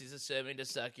guess he's assuming to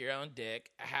suck your own dick,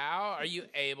 how are you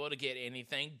able to get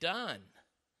anything done?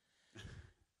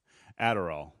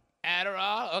 Adderall.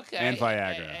 Adderall? Okay. And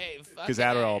Viagra. Because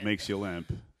Adderall makes you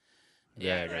limp.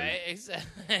 Yeah, Viagra right.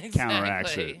 Exactly.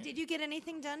 counteracts it. Did you get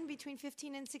anything done between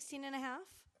 15 and 16 and a half?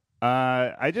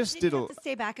 I just Did did you have to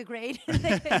stay back a grade? What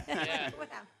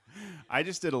happened? I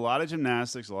just did a lot of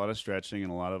gymnastics, a lot of stretching,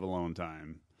 and a lot of alone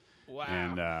time. Wow.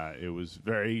 And it was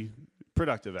very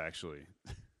productive, actually.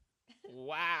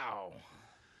 Wow.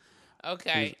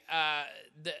 Okay.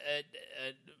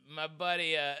 My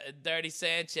buddy Dirty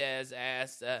Sanchez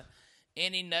asked,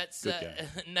 any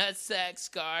nutsack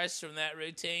scars from that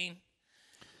routine?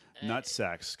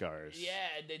 nutsack scars. Yeah,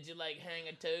 did you like hang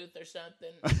a tooth or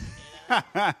something?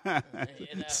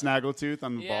 You know? Snaggletooth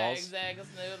on the Yeah, balls. exactly.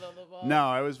 Smooth on the balls. No,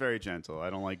 I was very gentle. I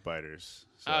don't like biters.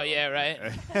 So. Oh yeah, right.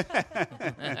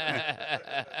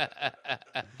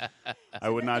 I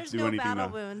would not There's do no anything. battle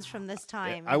wounds from this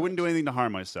time. I wouldn't do anything to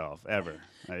harm myself ever.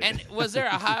 And was there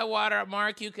a high water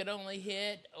mark you could only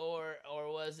hit, or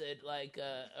was it like,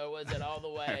 or was it all the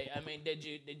way? I mean, did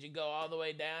you go all the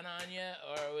way down on you,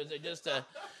 or was it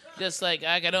just like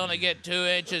I could only get 2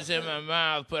 inches in my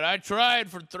mouth, but I tried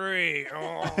for 3.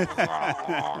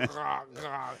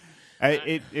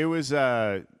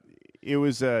 It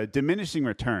was diminishing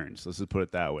returns. Let's just put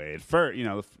it that way. At first,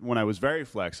 when I was very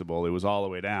flexible, it was all the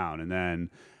way down, and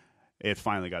then it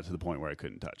finally got to the point where I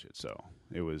couldn't touch it. So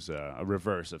it was a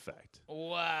reverse effect.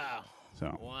 Wow.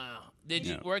 So wow. Did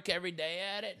you work every day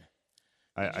at it?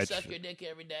 Did you suck your dick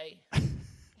every day?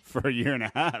 For a year and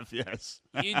a half, yes.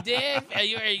 You did?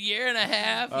 You were a year and a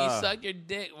half? You sucked your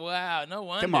dick? Wow, no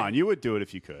wonder. Come on, you would do it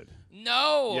if you could.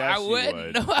 No, Yes, I wouldn't.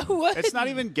 would. No, I wouldn't. It's not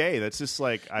even gay. That's just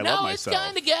like, I love myself. No, it's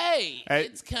kind of gay.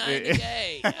 It's kind of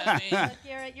gay. I mean,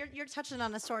 But you're touching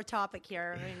on a sore topic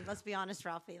here. I mean, let's be honest,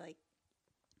 Ralphie. Like,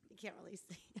 you can't really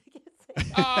see. I can't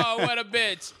say. oh, what a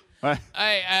bitch.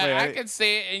 I can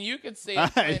see it, and you can see it I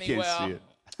pretty can't well. see it.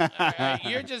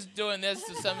 You're just doing this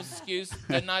to some excuse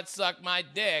to not suck my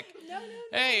dick. No.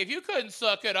 Hey, if you couldn't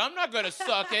suck it, I'm not going to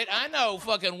suck it. I know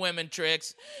fucking women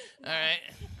tricks. All right.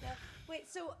 Wait,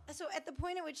 so at the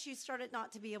point at which you started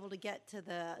not to be able to get to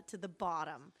the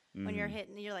bottom when you're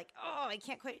hitting, you're like, oh, I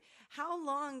can't quite. How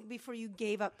long before you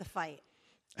gave up the fight?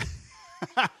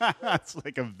 That's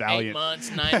like a valiant. 8 months,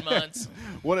 9 months.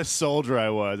 What a soldier I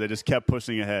was! I just kept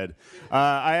pushing ahead.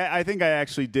 I think I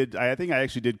actually did. I think I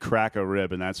actually did crack a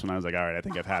rib, and that's when I was like, "All right, I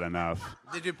think I've had enough."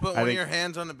 Did you put one of your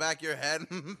hands on the back of your head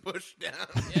and push down?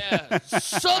 Yeah.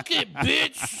 Suck it,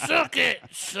 bitch. Suck it.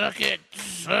 Suck it.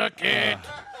 Suck it.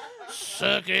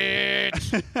 Suck it.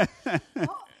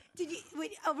 Oh, did you?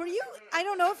 Wait, were you? I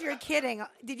don't know if you're kidding.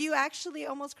 Did you actually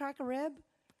almost crack a rib?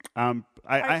 I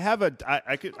have a dent.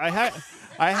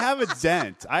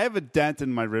 I have a dent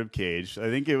in my rib cage. I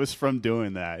think it was from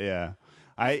doing that. Yeah.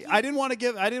 I didn't want it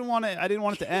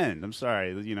to end. I'm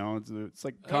sorry. It's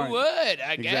like Who would?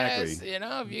 I guess.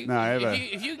 Exactly.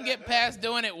 If you can get past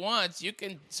doing it once, you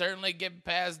can certainly get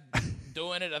past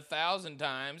doing it 1,000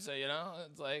 times. So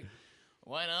it's like,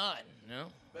 why not?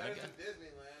 Better than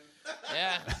Disneyland.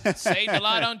 Yeah, saved a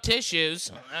lot on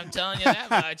tissues. I'm telling you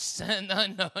that much.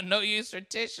 No use for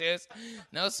tissues.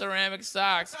 No ceramic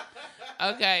socks.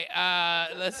 Okay,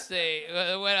 let's see.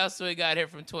 What else do we got here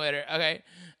from Twitter? Okay,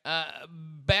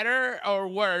 better or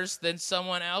worse than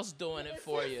someone else doing it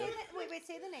for you? Wait,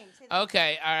 say the name.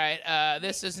 Okay, all right.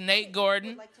 This is Nate Gordon.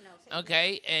 Would like to know.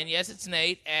 Okay, and yes, it's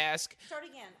Nate. Ask. Start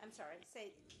again. I'm sorry.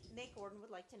 Say Nate Gordon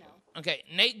would like to know. Okay,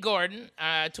 Nate Gordon,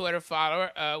 Twitter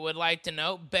follower, would like to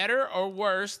know, better or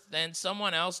worse than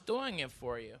someone else doing it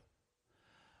for you?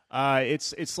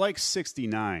 It's like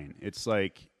 69. It's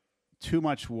like too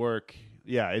much work.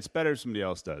 Yeah, it's better if somebody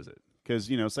else does it. Because,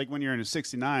 it's like when you're in a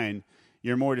 69,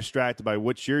 you're more distracted by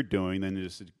what you're doing than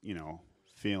just,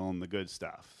 feeling the good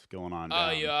stuff going on.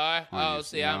 Oh, you are?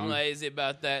 I'm lazy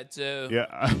about that, too. Yeah.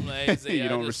 I'm lazy. You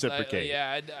don't reciprocate.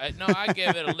 I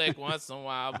give it a lick once in a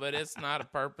while, but it's not a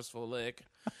purposeful lick.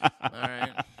 All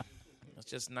right. It's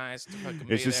just nice to fucking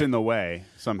be It's just there. in the way,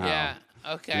 somehow. Yeah,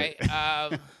 okay.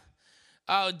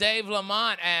 Dave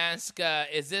Lamont asks,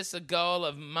 is this a goal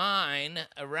of mine,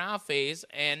 Ralphie's?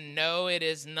 And no, it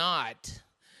is not.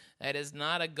 That is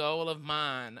not a goal of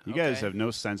mine. You guys have no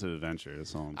sense of adventure.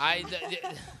 That's all I'm saying.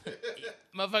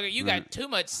 Motherfucker, you got too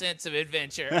much sense of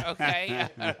adventure, okay?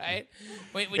 All right?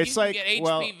 When It's you like, can get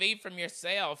well- HPV from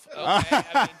yourself, okay?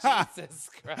 I mean,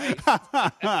 Jesus Christ.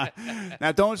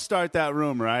 Now, don't start that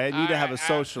rumor. I need to have a right,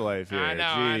 social life here. I know.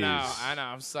 Jeez.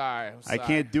 I'm sorry. I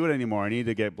can't do it anymore. I need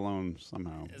to get blown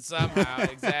somehow. Somehow,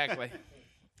 exactly.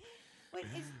 Wait,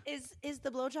 is the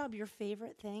blowjob your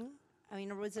favorite thing? I mean,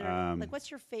 or was it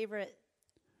what's your favorite?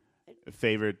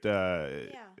 Favorite Yeah.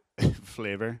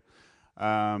 flavor?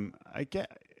 I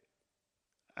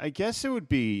guess it would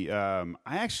be. I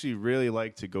actually really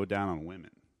like to go down on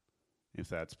women, if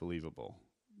that's believable,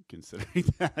 considering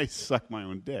that I suck my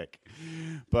own dick.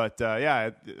 But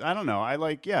I don't know. I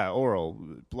like oral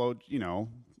blow.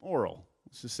 Oral.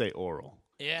 Let's just say oral.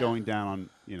 Yeah. Going down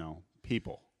on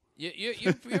people. You're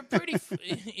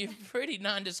pretty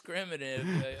non-discriminative,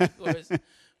 of course,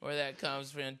 where that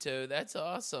comes from too. That's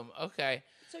awesome. Okay.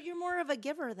 So you're more of a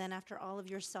giver then, after all of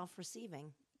your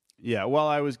self-receiving. Yeah. Well,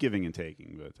 I was giving and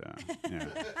taking, but yeah.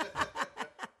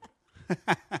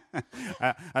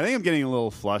 I think I'm getting a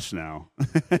little flush now.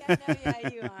 Yeah,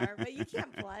 you are, but you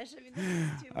can't blush. I mean, this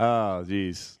is too much. Oh,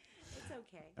 geez. It's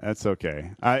okay. That's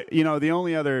okay. The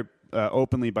only other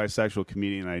openly bisexual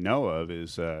comedian I know of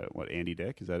is Andy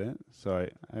Dick. Is that it? So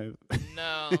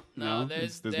No.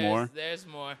 There's more. There's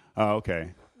more. Oh,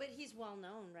 okay. But he's well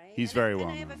known, right? He's very well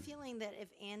well known. I have a known. feeling that if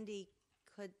Andy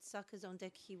could suck his own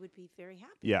dick, he would be very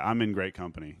happy. Yeah, I'm in great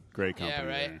company. Great company. Yeah,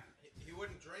 right. There. He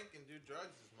wouldn't drink and do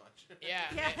drugs as much.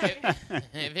 Yeah.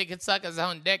 If he could suck his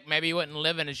own dick, maybe he wouldn't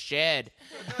live in a shed.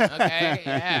 Okay.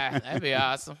 Yeah, that'd be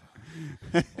awesome.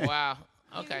 Wow.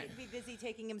 Okay. He'd be busy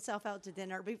taking himself out to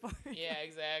dinner before. Yeah,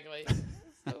 exactly. So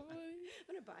funny.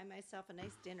 I'm going to buy myself a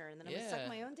nice dinner, and then I'm going to suck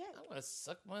my own dick. I want to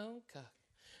suck my own cock.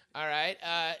 All right.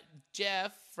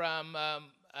 Jeff from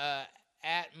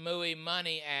at Mooey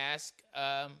Money asked,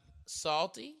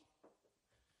 salty?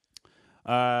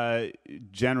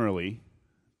 Generally,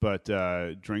 but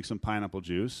drink some pineapple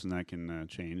juice, and that can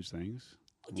change things.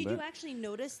 Did you actually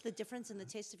notice the difference in the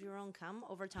taste of your own cum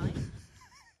over time?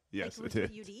 Yes, like I did.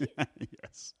 What you'd eat?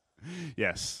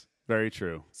 Yes. Very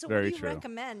true. So Very what do you true.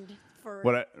 recommend for?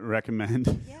 What I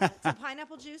recommend? Yeah, so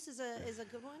pineapple juice is a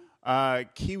good one.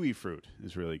 Kiwi fruit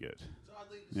is really good. It's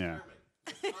oddly Yeah.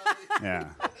 disturbing. Yeah.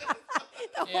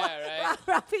 Yeah, right.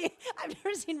 Ralphie, I've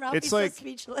never seen Ralphie It's so like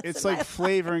speechless. it's in my like life.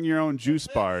 flavoring your own juice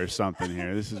bar or something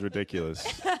here. This is ridiculous.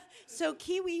 So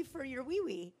kiwi for your wee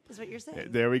wee is what you're saying.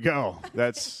 There we go.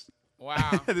 That's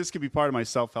Wow. this could be part of my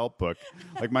self-help book.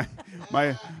 Like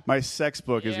my sex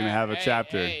book is going to have a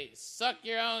chapter. Hey, suck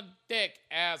your own dick,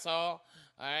 asshole. All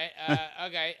right.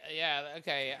 Okay. Yeah.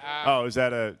 Okay. Oh, is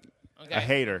that a Okay.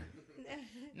 hater?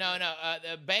 No.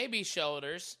 The baby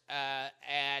shoulders at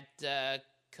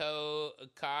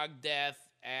Cog Death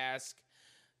ask,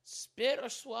 spit or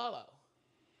swallow?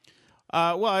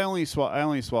 Well, I only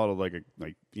swallowed like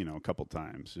a couple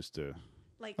times just to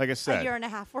like I said. a year and a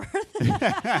half worth.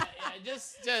 Yeah,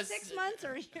 just 6 months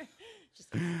or a year. Just,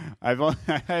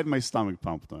 I had my stomach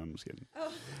pumped. I'm just kidding.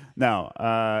 oh. No,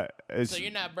 it's so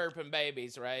you're not burping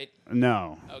babies, right?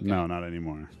 no, Okay. no, not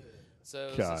anymore. So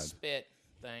it's God. a spit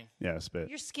thing. Yeah, spit.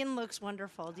 Your skin looks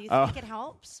wonderful. Do you Oh. think it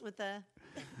helps with the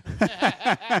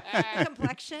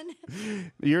complexion?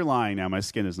 You're lying now. My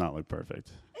skin does not look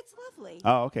perfect. It's lovely.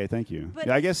 Oh, okay, thank you. But-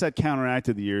 Yeah, I guess that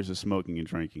counteracted the years of smoking and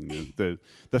drinking. The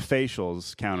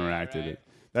facials counteracted right. it.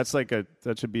 That's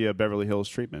that should be a Beverly Hills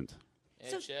treatment.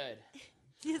 It So- should.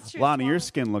 It's true, Lonnie, your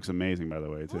swallow. skin looks amazing, by the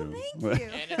way, too. Well, thank you.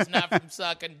 And it's not from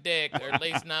sucking dick, or at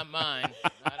least not mine.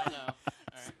 I don't know. All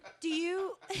right. Do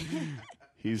you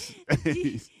He's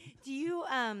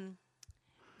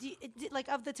like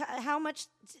of the how much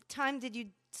time did you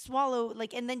swallow,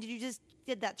 like, and then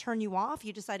did that turn you off?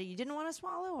 You decided you didn't want to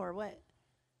swallow, or what?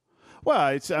 well.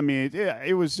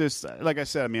 It was just like I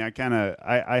said. I mean,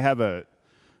 I have a.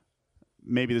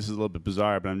 Maybe this is a little bit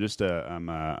bizarre, but I'm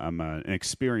an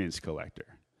experience collector.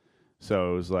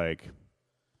 So it was like,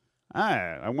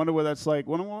 I wonder what that's like. I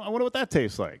wonder what that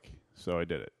tastes like. So I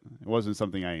did it. It wasn't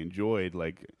something I enjoyed.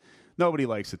 Like, nobody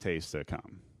likes the taste of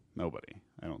cum. Nobody,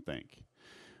 I don't think.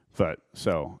 But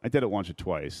so I did it once or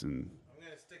twice, and I'm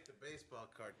gonna stick to baseball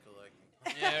card collecting.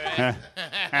 Yeah,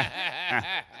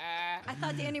 right. I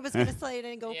thought Danny was going to say it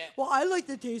and go, Yeah. well, I like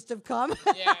the taste of cum.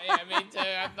 yeah, me too.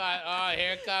 I thought, oh,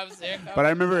 here comes. But I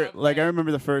remember, the cum. like,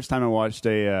 the first time I watched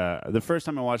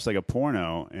like a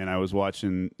porno, and I was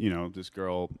watching, this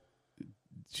girl.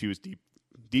 She was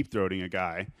deep throating a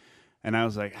guy, and I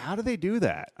was like, how do they do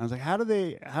that? I was like, how do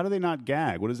they not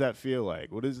gag? What does that feel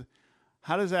like?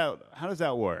 How does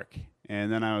that work?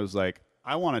 And then I was like,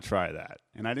 I want to try that,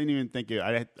 and I didn't even think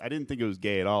I didn't think it was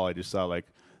gay at all. I just thought, like,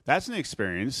 that's an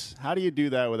experience. How do you do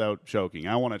that without choking?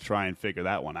 I want to try and figure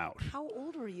that one out. How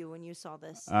old were you when you saw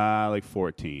this? Like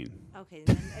 14. Okay,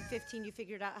 then at 15 you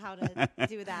figured out how to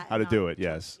do that. How to and do not it,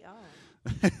 yes.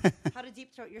 choke. Oh. How to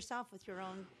deep throat yourself with your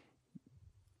own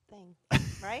thing,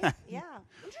 right? Yeah,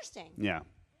 interesting. Yeah.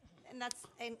 And that's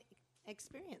an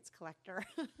experience collector.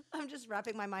 I'm just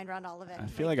wrapping my mind around all of it. I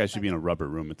feel like I should be in a rubber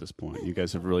room at this point. You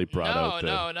guys have really brought out the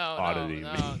oddity.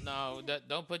 No.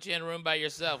 Don't put you in a room by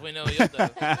yourself. We know what you'll do. all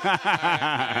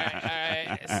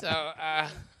right. So,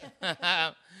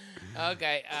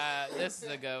 okay. This is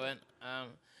a good one.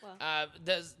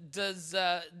 Does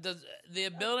the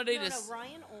ability to? No,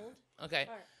 Ryan Old. Okay.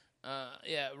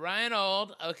 Ryan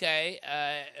Old. Okay.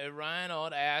 Ryan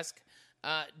Old asks,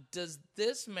 does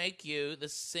this make you the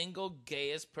single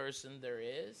gayest person there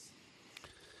is?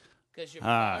 Because you're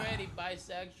already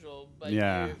bisexual, but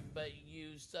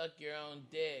you suck your own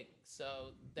dick,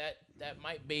 so that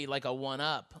might be like a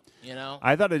one-up, you know?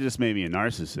 I thought it just made me a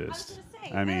narcissist. I was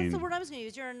going to say, that's the word I was going to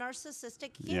use. You're a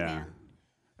narcissistic gay man.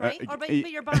 right? But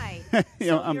you're bi. So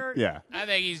you're, yeah. I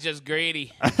think he's just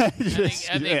greedy. I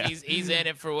think he's in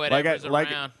it for whatever's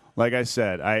around. Like I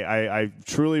said, I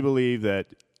truly believe that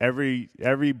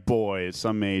every boy at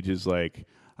some age is like,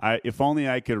 if only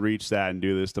I could reach that and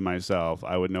do this to myself,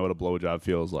 I would know what a blowjob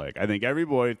feels like. I think every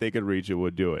boy, if they could reach it,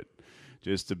 would do it.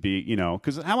 Just to be,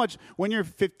 because how much, when you're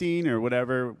 15 or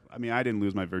whatever, I mean, I didn't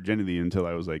lose my virginity until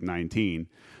I was like 19,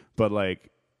 but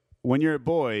like, when you're a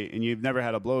boy and you've never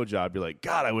had a blowjob, you're like,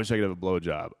 God, I wish I could have a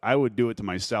blowjob. I would do it to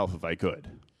myself if I could.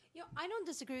 I don't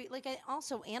disagree. Like,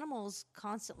 also, animals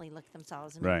constantly lick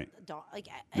themselves. And right.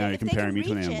 Now you're comparing me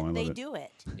to an animal. They do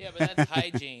it. Yeah, but that's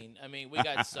hygiene. I mean, we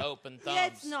got soap and thumbs. Yeah,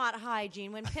 it's not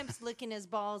hygiene. When Pimp's licking his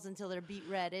balls until they're beet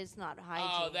red, it's not hygiene.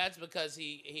 Oh, that's because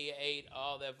he ate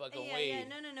all that fucking weed. Yeah,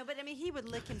 no. But, I mean, he would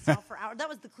lick himself for hours. That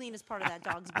was the cleanest part of that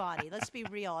dog's body. Let's be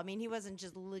real. I mean, he wasn't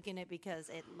just licking it because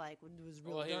it, like, was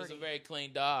real dirty. He was a very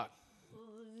clean dog.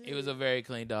 He was a very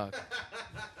clean dog.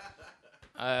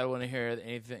 I don't want to hear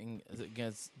anything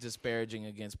disparaging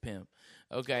against Pimp.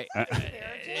 Okay, a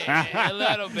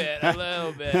little bit.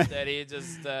 That he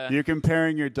just. You're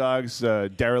comparing your dog's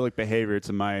derelict behavior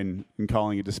to mine and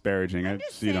calling it disparaging.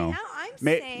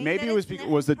 Maybe it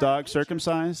was the dog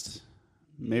circumcised.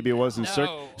 Maybe it wasn't.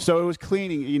 So it was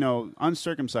cleaning.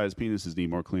 Uncircumcised penises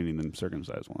need more cleaning than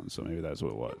circumcised ones. So maybe that's what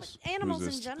it was. Yeah, animals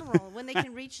in general, when they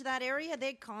can reach that area,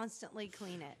 they constantly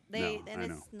clean it.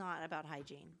 It's not about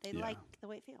hygiene. They like the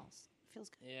way it feels. It feels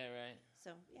good. Yeah, right. So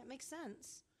it makes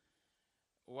sense.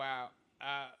 Wow.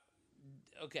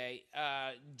 Okay.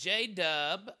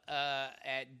 J-Dub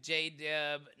at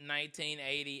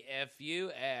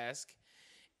JDub1980FU asked,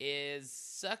 is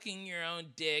sucking your own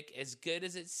dick as good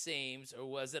as it seems, or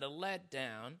was it a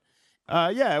letdown?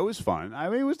 Yeah, it was fun.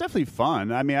 I mean, it was definitely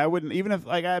fun. I mean, I wouldn't, even if,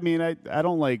 I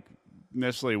don't,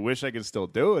 necessarily wish I could still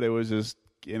do it. It was just,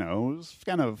 it was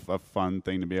kind of a fun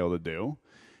thing to be able to do.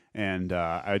 And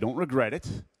I don't regret it.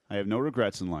 I have no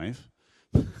regrets in life.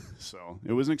 So,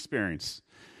 it was an experione.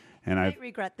 And I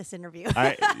regret this interview.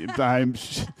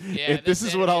 This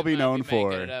is what I'll be known for.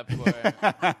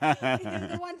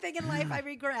 The one thing in life I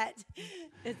regret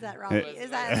is that, Robbie.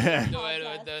 Is that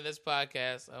doing this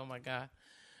podcast? Oh my God!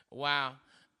 Wow.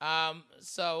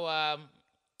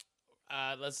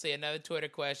 Let's see another Twitter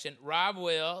question. Rob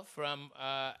Will from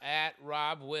at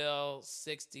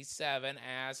RobWill67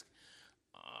 asked,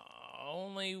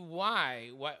 only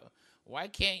why? Why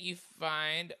can't you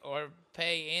find or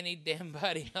pay any damn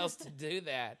body else to do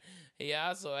that? He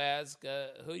also asked,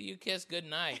 who do you kiss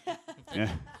goodnight? Yeah.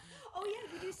 Oh, yeah.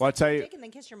 Would you I'll tell you. And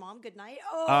then kiss your mom goodnight?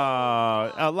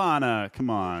 Alana, come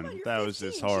on. That 15. was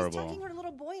just horrible. She's tucking her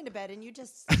little boy into bed, and you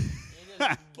just... You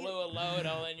just blew a load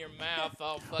all in your mouth,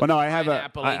 all fucking well, no, I have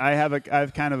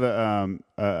kind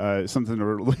of something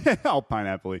to all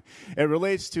pineapple-y. It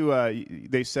relates to,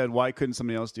 they said, why couldn't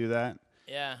somebody else do that?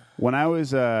 Yeah. When I was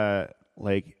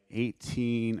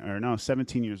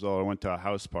 17 years old, I went to a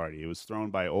house party. It was thrown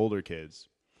by older kids.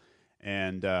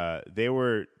 And they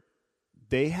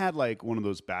had like one of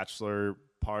those bachelor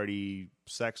party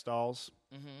sex dolls.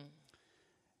 Mm-hmm.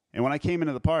 And when I came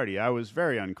into the party, I was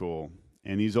very uncool.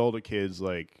 And these older kids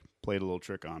like played a little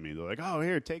trick on me. They're like, oh,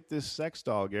 here, take this sex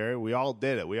doll, Gary. We all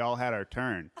did it. We all had our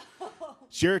turn.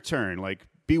 It's your turn. Like,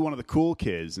 be one of the cool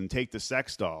kids and take the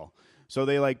sex doll. So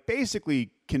they like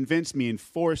basically convinced me and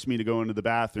forced me to go into the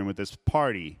bathroom with this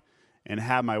party and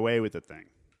have my way with the thing.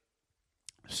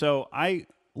 So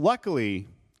luckily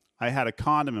I had a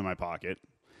condom in my pocket,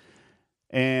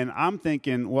 and I'm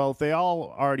thinking, well, if they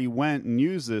all already went and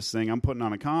used this thing, I'm putting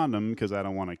on a condom because I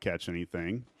don't want to catch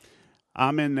anything.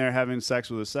 I'm in there having sex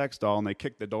with a sex doll, and they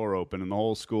kick the door open, and the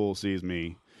whole school sees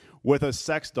me with a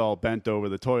sex doll bent over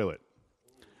the toilet.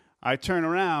 I turn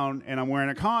around, and I'm wearing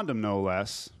a condom, no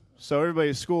less. So everybody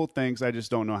at school thinks I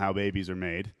just don't know how babies are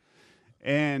made.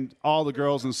 And all the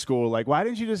girls in school are like, why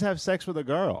didn't you just have sex with a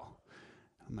girl?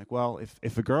 I'm like, well,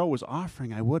 if a girl was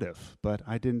offering, I would have. But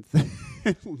I didn't think.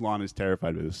 Lana's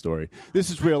terrified with this story. This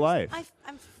is real life.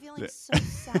 I'm feeling so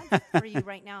sad for you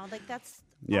right now. Like, that's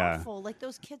awful. Like,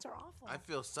 those kids are awful. I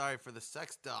feel sorry for the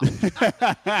sex doll.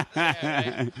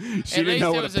 She didn't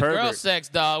know what it was a girl sex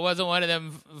doll. It wasn't one of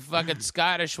them fucking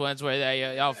Scottish ones where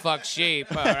they all fuck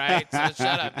sheep. All right, so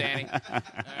shut up, Danny. All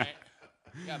right,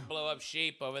 you got to blow up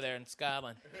sheep over there in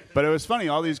Scotland. But it was funny.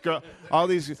 All these girls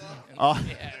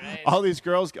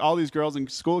in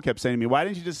school kept saying to me, "Why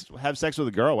didn't you just have sex with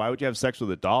a girl? Why would you have sex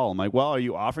with a doll?" I'm like, "Well, are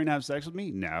you offering to have sex with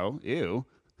me?" No. Ew.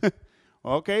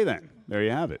 Okay, then. There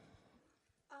you have it.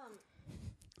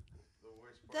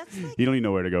 That's like, you don't even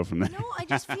know where to go from there. No, I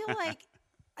just feel like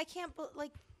I can't.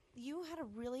 Like, you had a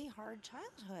really hard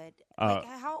childhood. Like,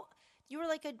 how you were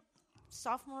like a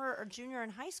sophomore or junior in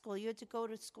high school, you had to go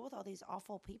to school with all these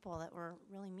awful people that were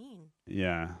really mean.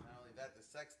 Yeah. Not only that, the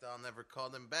sex doll never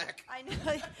called him back. I know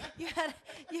you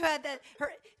had that.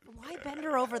 Why bend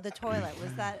her over the toilet?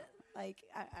 Was that like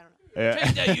I don't know? Yeah.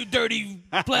 Take that, you dirty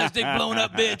plastic blown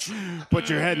up bitch. Put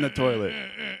your head in the toilet.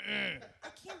 I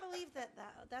can't believe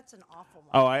that's an awful one.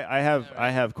 Oh, I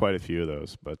have quite a few of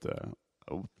those, but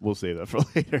we'll save that for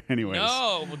later. Anyways.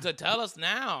 No, well, to tell us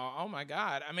now. Oh my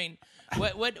God. I mean,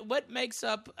 what makes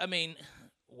up? I mean,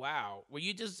 wow. Were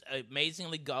you just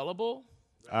amazingly gullible?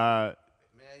 May I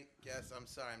guess? I'm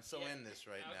sorry. I'm so in this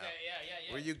right now. Okay,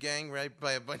 yeah. Were you gang raped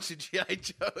by a bunch of G.I.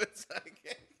 Joes?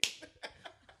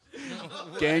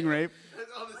 Gang rape?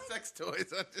 All the sex toys.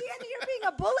 Danny, you're being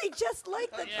a bully just like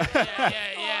the.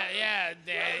 Yeah.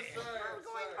 We're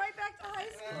going right back to high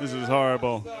school. This is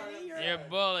horrible. You're a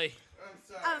bully. I'm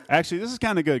sorry. Actually, this is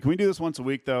kind of good. Can we do this once a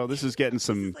week, though? This is getting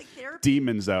some like therapy.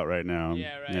 demons out right now.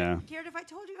 Yeah, right. Yeah. Garrett, if I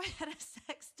told you I had a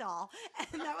sex doll,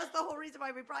 and that was the whole reason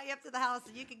why we brought you up to the house,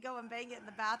 and you could go and bang it in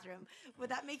the bathroom, would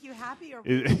that make you happy or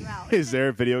freak you out? Is there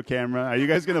a video camera? Are you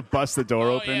guys going to bust the door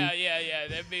open? Yeah.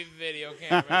 There'd be video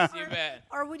cameras. You bet.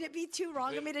 Or would it be too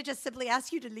wrong of me to just simply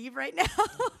ask you to leave right now?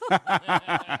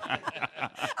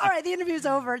 All right, the interview's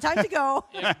over. Time to go.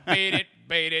 Yeah, beat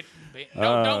it.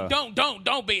 No,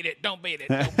 don't beat it. Don't beat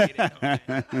it.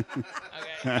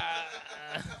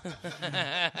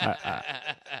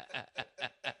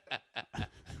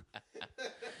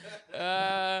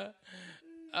 Okay.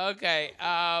 Okay.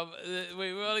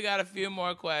 We really got a few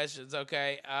more questions.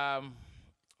 Okay.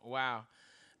 Wow.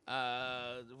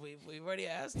 We've already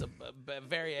asked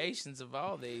variations of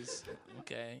all these.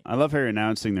 Okay. I love how you're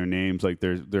announcing their names like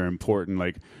they're important.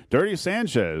 Like Dirty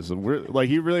Sanchez, like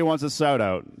he really wants a shout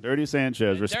out. Dirty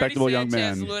Sanchez, respectable Dirty young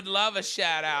Sanchez man. would love a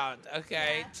shout out.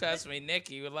 Okay, trust me,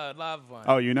 Nikki would love one.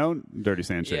 Oh, you know Dirty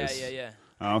Sanchez. Yeah.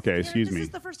 Oh, okay, excuse This me. is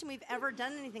the first time we've ever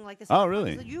done anything like this. Oh,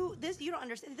 really? So you don't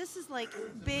understand. This is like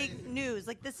big news.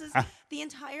 Like this is the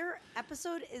entire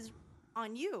episode is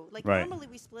on you. Like Right. normally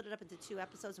we split it up into 2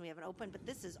 episodes and we have an open, but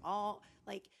this is all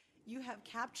like you have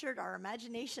captured our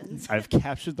imaginations. I've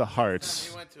captured the hearts.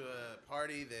 He went to a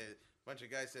party. A bunch of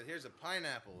guys said, "Here's a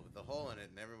pineapple with a hole in it,"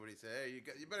 and everybody said, "Hey,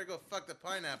 you better go fuck the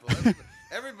pineapple."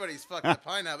 Everybody's fucked the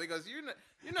pineapple. He goes,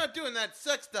 "You're not doing that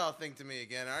sex doll thing to me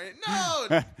again, are you?"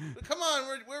 No, come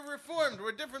on, we're reformed.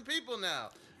 We're different people now.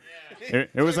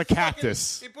 It was a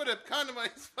cactus. He put a condom on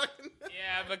his fucking.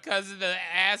 Yeah, because of the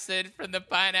acid from the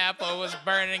pineapple was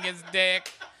burning his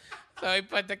dick. So he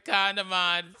put the condom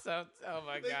on. So, oh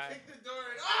my They God. kicked the door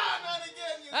in. Ah, not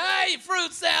again, you. Hey,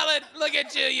 fruit salad. Look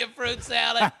at you, you fruit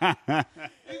salad. You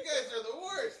guys are the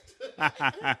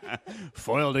worst.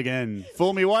 Foiled again.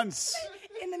 Fool me once.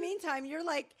 In the meantime, you're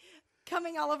like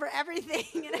coming all over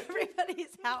everything in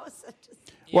everybody's house.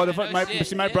 Well, no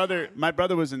shit. my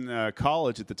brother was in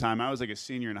college at the time. I was like a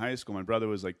senior in high school. My brother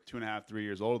was like 2.5, 3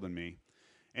 years older than me.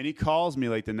 And he calls me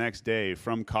like the next day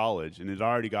from college, and it had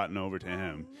already gotten over to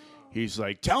him. No. He's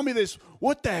like, "Tell me this.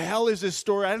 What the hell is this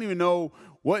story? I don't even know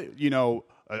what,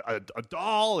 a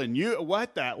doll and you,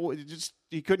 what that?"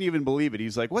 He couldn't even believe it.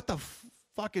 He's like, "What the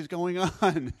fuck is going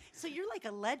on?" So you're like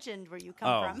a legend where you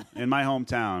come from. In my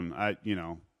hometown,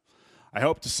 I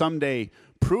hope to someday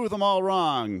prove them all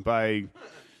wrong by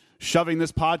shoving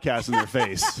this podcast in their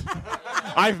face.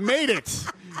 I've made it.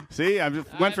 See, I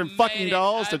went from fucking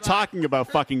dolls to talking about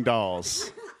fucking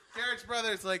dolls. Garrett's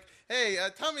brother's like, "Hey,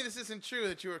 tell me this isn't true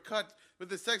that you were cut with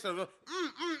the sex doll."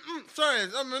 Sorry,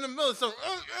 I'm in the middle of something.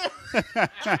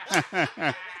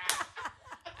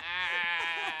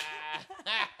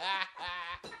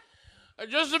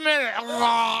 Just a minute.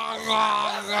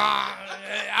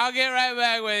 I'll get right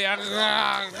back with you.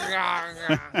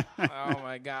 Oh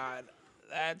my God,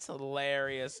 that's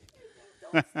hilarious.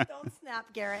 Don't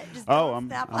snap, Garrett. Just Oh, don't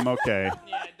snap. I'm okay.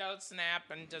 Yeah, don't snap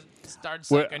and just start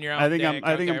Well, sucking your own I think dick. I'm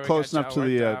Okay, we close got enough y'all to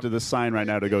the worked to up. the sign right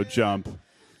now to go jump.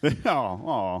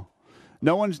 Oh,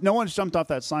 no one's jumped off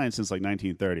that sign since like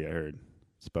 1930. I heard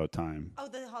it's about time. Oh,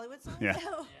 the Hollywood sign? Yeah.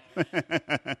 No.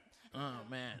 Oh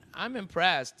man, I'm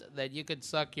impressed that you could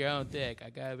suck your own dick. I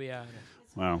gotta be honest.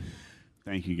 Wow,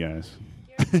 thank you guys.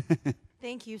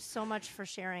 Thank you so much for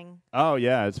sharing. Oh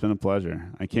yeah, it's been a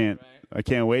pleasure. I can't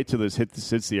wait till this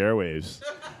hits the airwaves.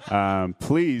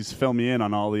 Please fill me in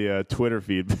on all the Twitter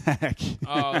feedback.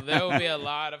 Oh, there will be a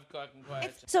lot of fucking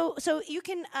questions. So you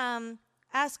can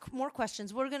ask more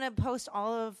questions. We're going to post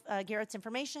all of Garrett's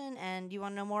information, and you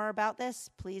want to know more about this,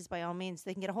 please, by all means,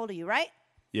 they can get a hold of you, right?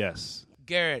 Yes.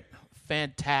 Garrett,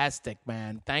 fantastic,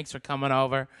 man. Thanks for coming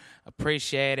over.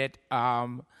 Appreciate it.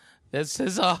 This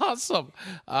is awesome.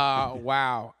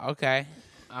 Wow. Okay.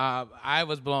 I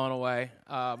was blown away,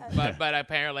 but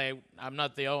apparently I'm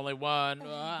not the only one.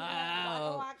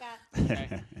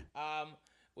 Okay.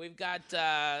 We've got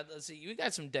let's see, you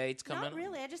got some dates coming. Not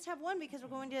really. I just have one because we're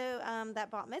going to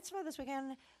that bat mitzvah this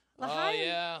weekend. Oh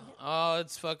yeah. Oh,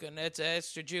 it's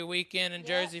extra Jew weekend in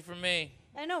Jersey for me.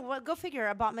 I know. Well, go figure.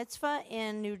 A bat mitzvah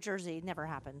in New Jersey never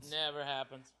happens. Never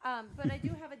happens. But I do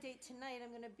have a date tonight. I'm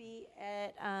going to be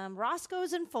at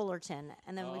Roscoe's in Fullerton,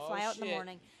 and then we fly out in the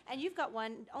morning. And you've got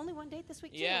only one date this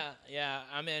week, too. Yeah.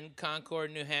 I'm in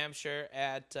Concord, New Hampshire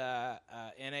at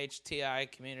NHTI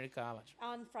Community College.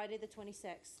 On Friday the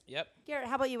 26th. Yep. Garrett,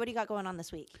 how about you? What do you got going on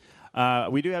this week?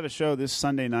 We do have a show this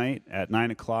Sunday night at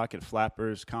 9 o'clock at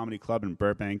Flappers Comedy Club in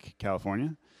Burbank,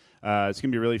 California. It's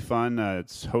going to be really fun.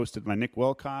 It's hosted by Nick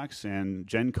Wilcox, and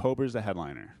Jen Kober's the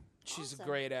headliner. She's a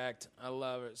great act. I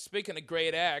love her. Speaking of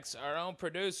great acts, our own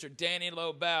producer, Danny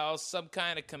Lobel, some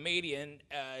kind of comedian,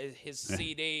 his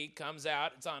CD comes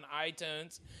out. It's on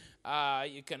iTunes.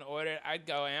 You can order it. I'd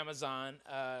go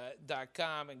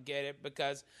Amazon.com and get it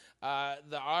because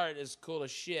the art is cool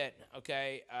as shit,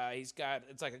 okay?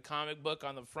 It's like a comic book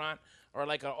on the front or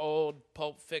like an old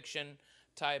Pulp Fiction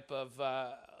type of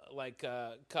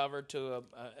cover to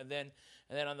and then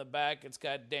on the back it's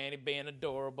got Danny being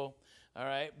adorable. All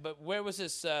right, but where was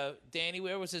this, Danny?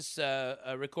 Where was this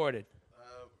recorded?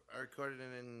 I recorded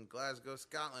it in Glasgow,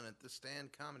 Scotland, at the Stand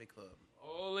Comedy Club.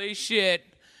 Holy shit!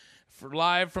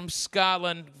 Live from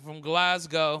Scotland, from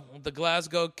Glasgow, the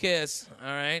Glasgow Kiss. All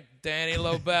right, Danny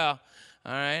Lobel.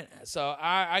 All right, so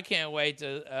I can't wait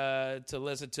to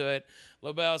listen to it.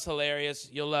 Lobel's hilarious.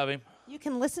 You'll love him. You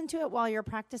can listen to it while you're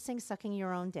practicing sucking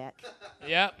your own dick.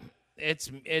 Yep.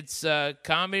 It's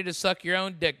comedy to suck your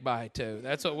own dick by, too.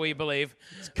 That's what we believe.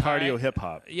 It's cardio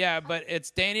hip-hop. Yeah, but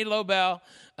it's Danny Lobel,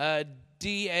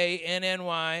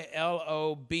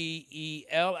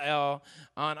 DANNYLOBELL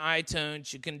on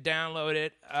iTunes. You can download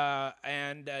it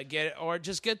and get it, or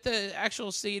just get the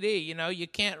actual CD. You know, you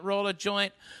can't roll a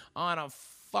joint on a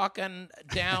fucking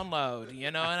download.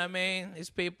 You know what I mean? These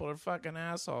people are fucking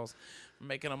assholes.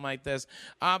 Making them like this,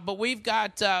 but we've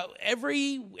got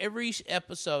every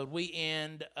episode we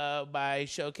end by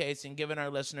showcasing, giving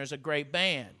our listeners a great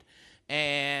band,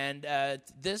 and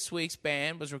this week's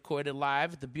band was recorded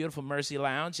live at the beautiful Mercy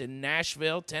Lounge in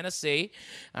Nashville, Tennessee.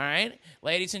 All right,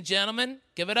 ladies and gentlemen,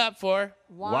 give it up for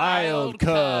Wild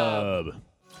Cub.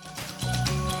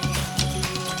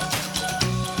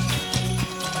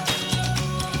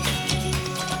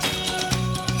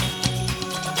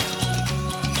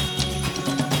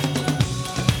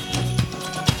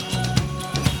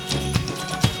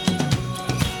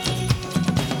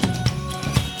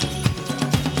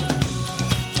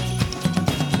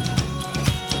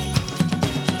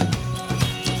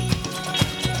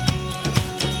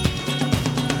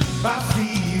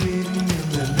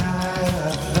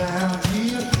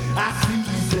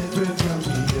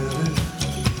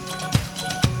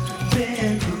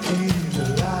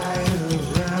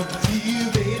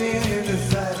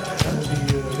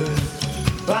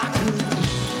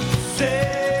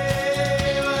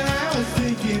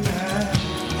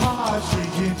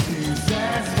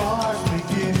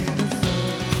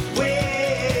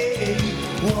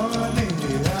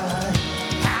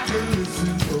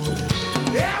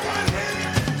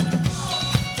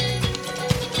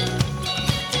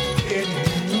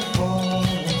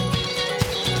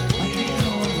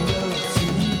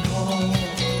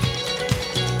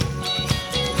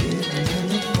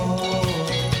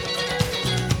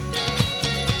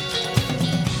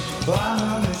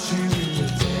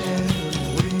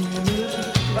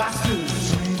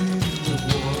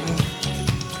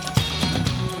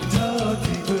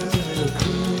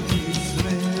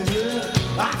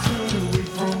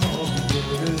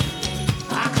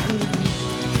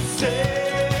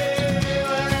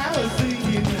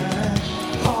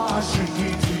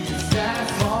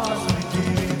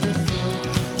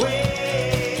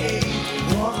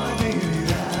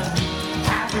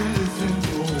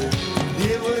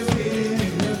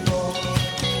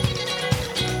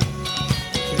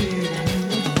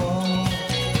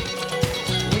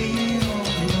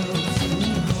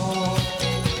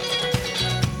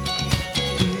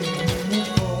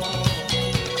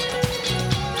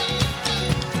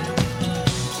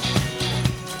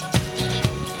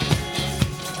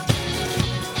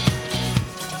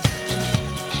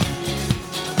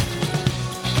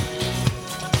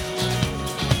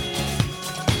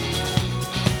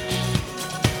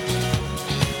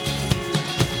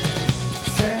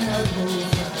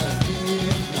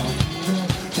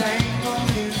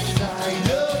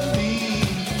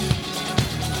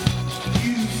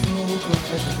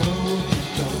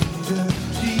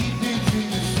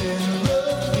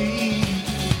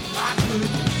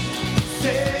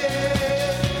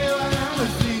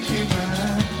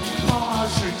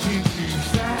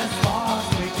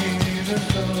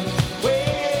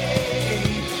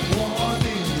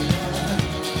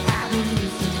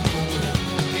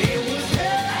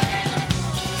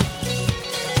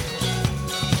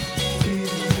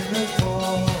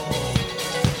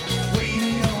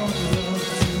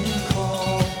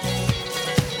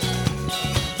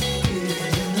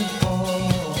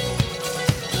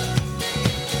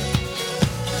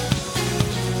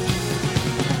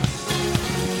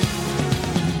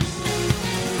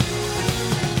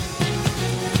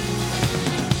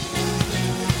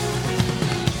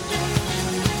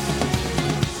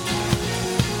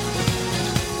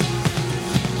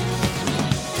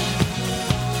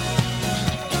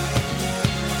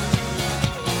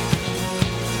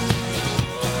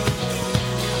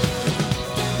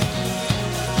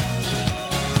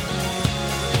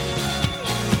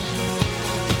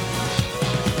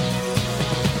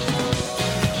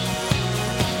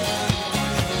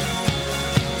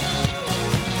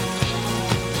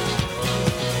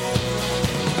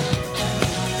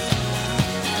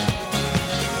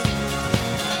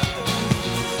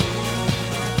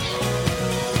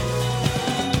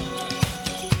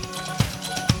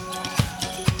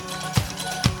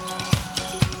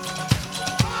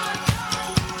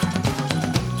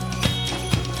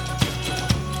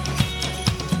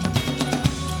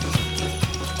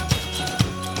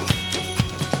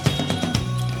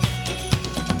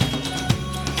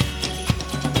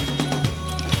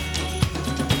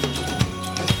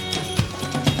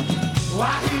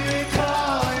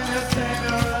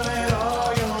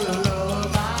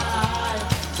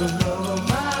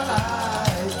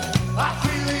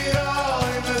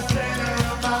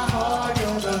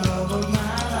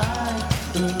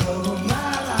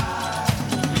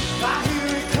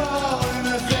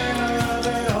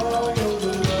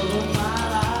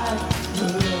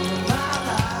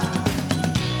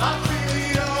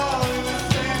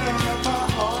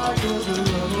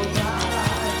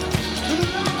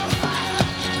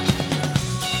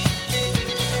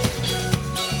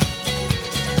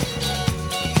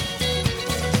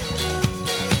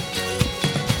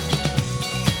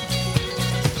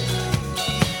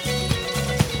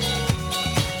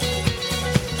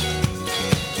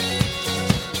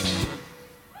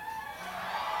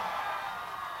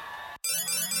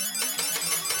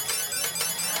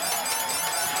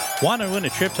 Want to win a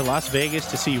trip to Las Vegas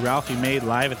to see Ralphie May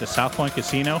live at the South Point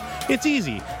Casino? It's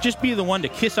easy. Just be the one to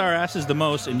kiss our asses the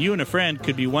most, and you and a friend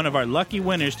could be one of our lucky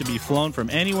winners to be flown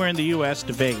from anywhere in the U.S.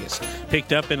 to Vegas,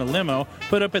 picked up in a limo,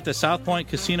 put up at the South Point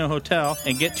Casino Hotel,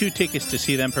 and get 2 tickets to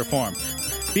see them perform.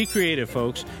 Be creative,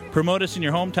 folks. Promote us in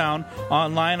your hometown,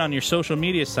 online on your social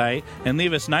media site, and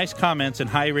leave us nice comments and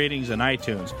high ratings on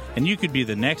iTunes, and you could be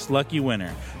the next lucky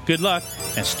winner. Good luck,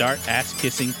 and start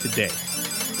ass-kissing today.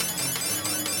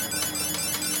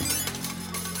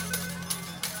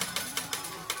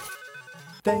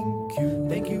 Thank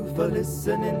you for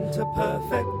listening to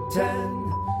Perfect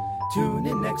 10. Tune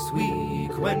in next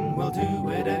week when we'll do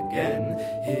it again.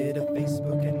 Hit a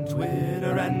Facebook and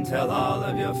Twitter and tell all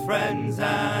of your friends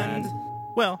and...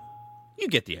 Well, you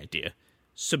get the idea.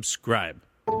 Subscribe.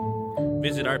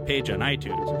 Visit our page on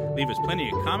iTunes. Leave us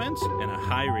plenty of comments and a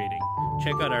high rating.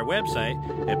 Check out our website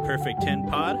at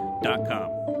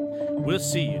perfect10pod.com. We'll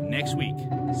see you next week.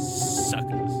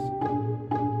 Suckers.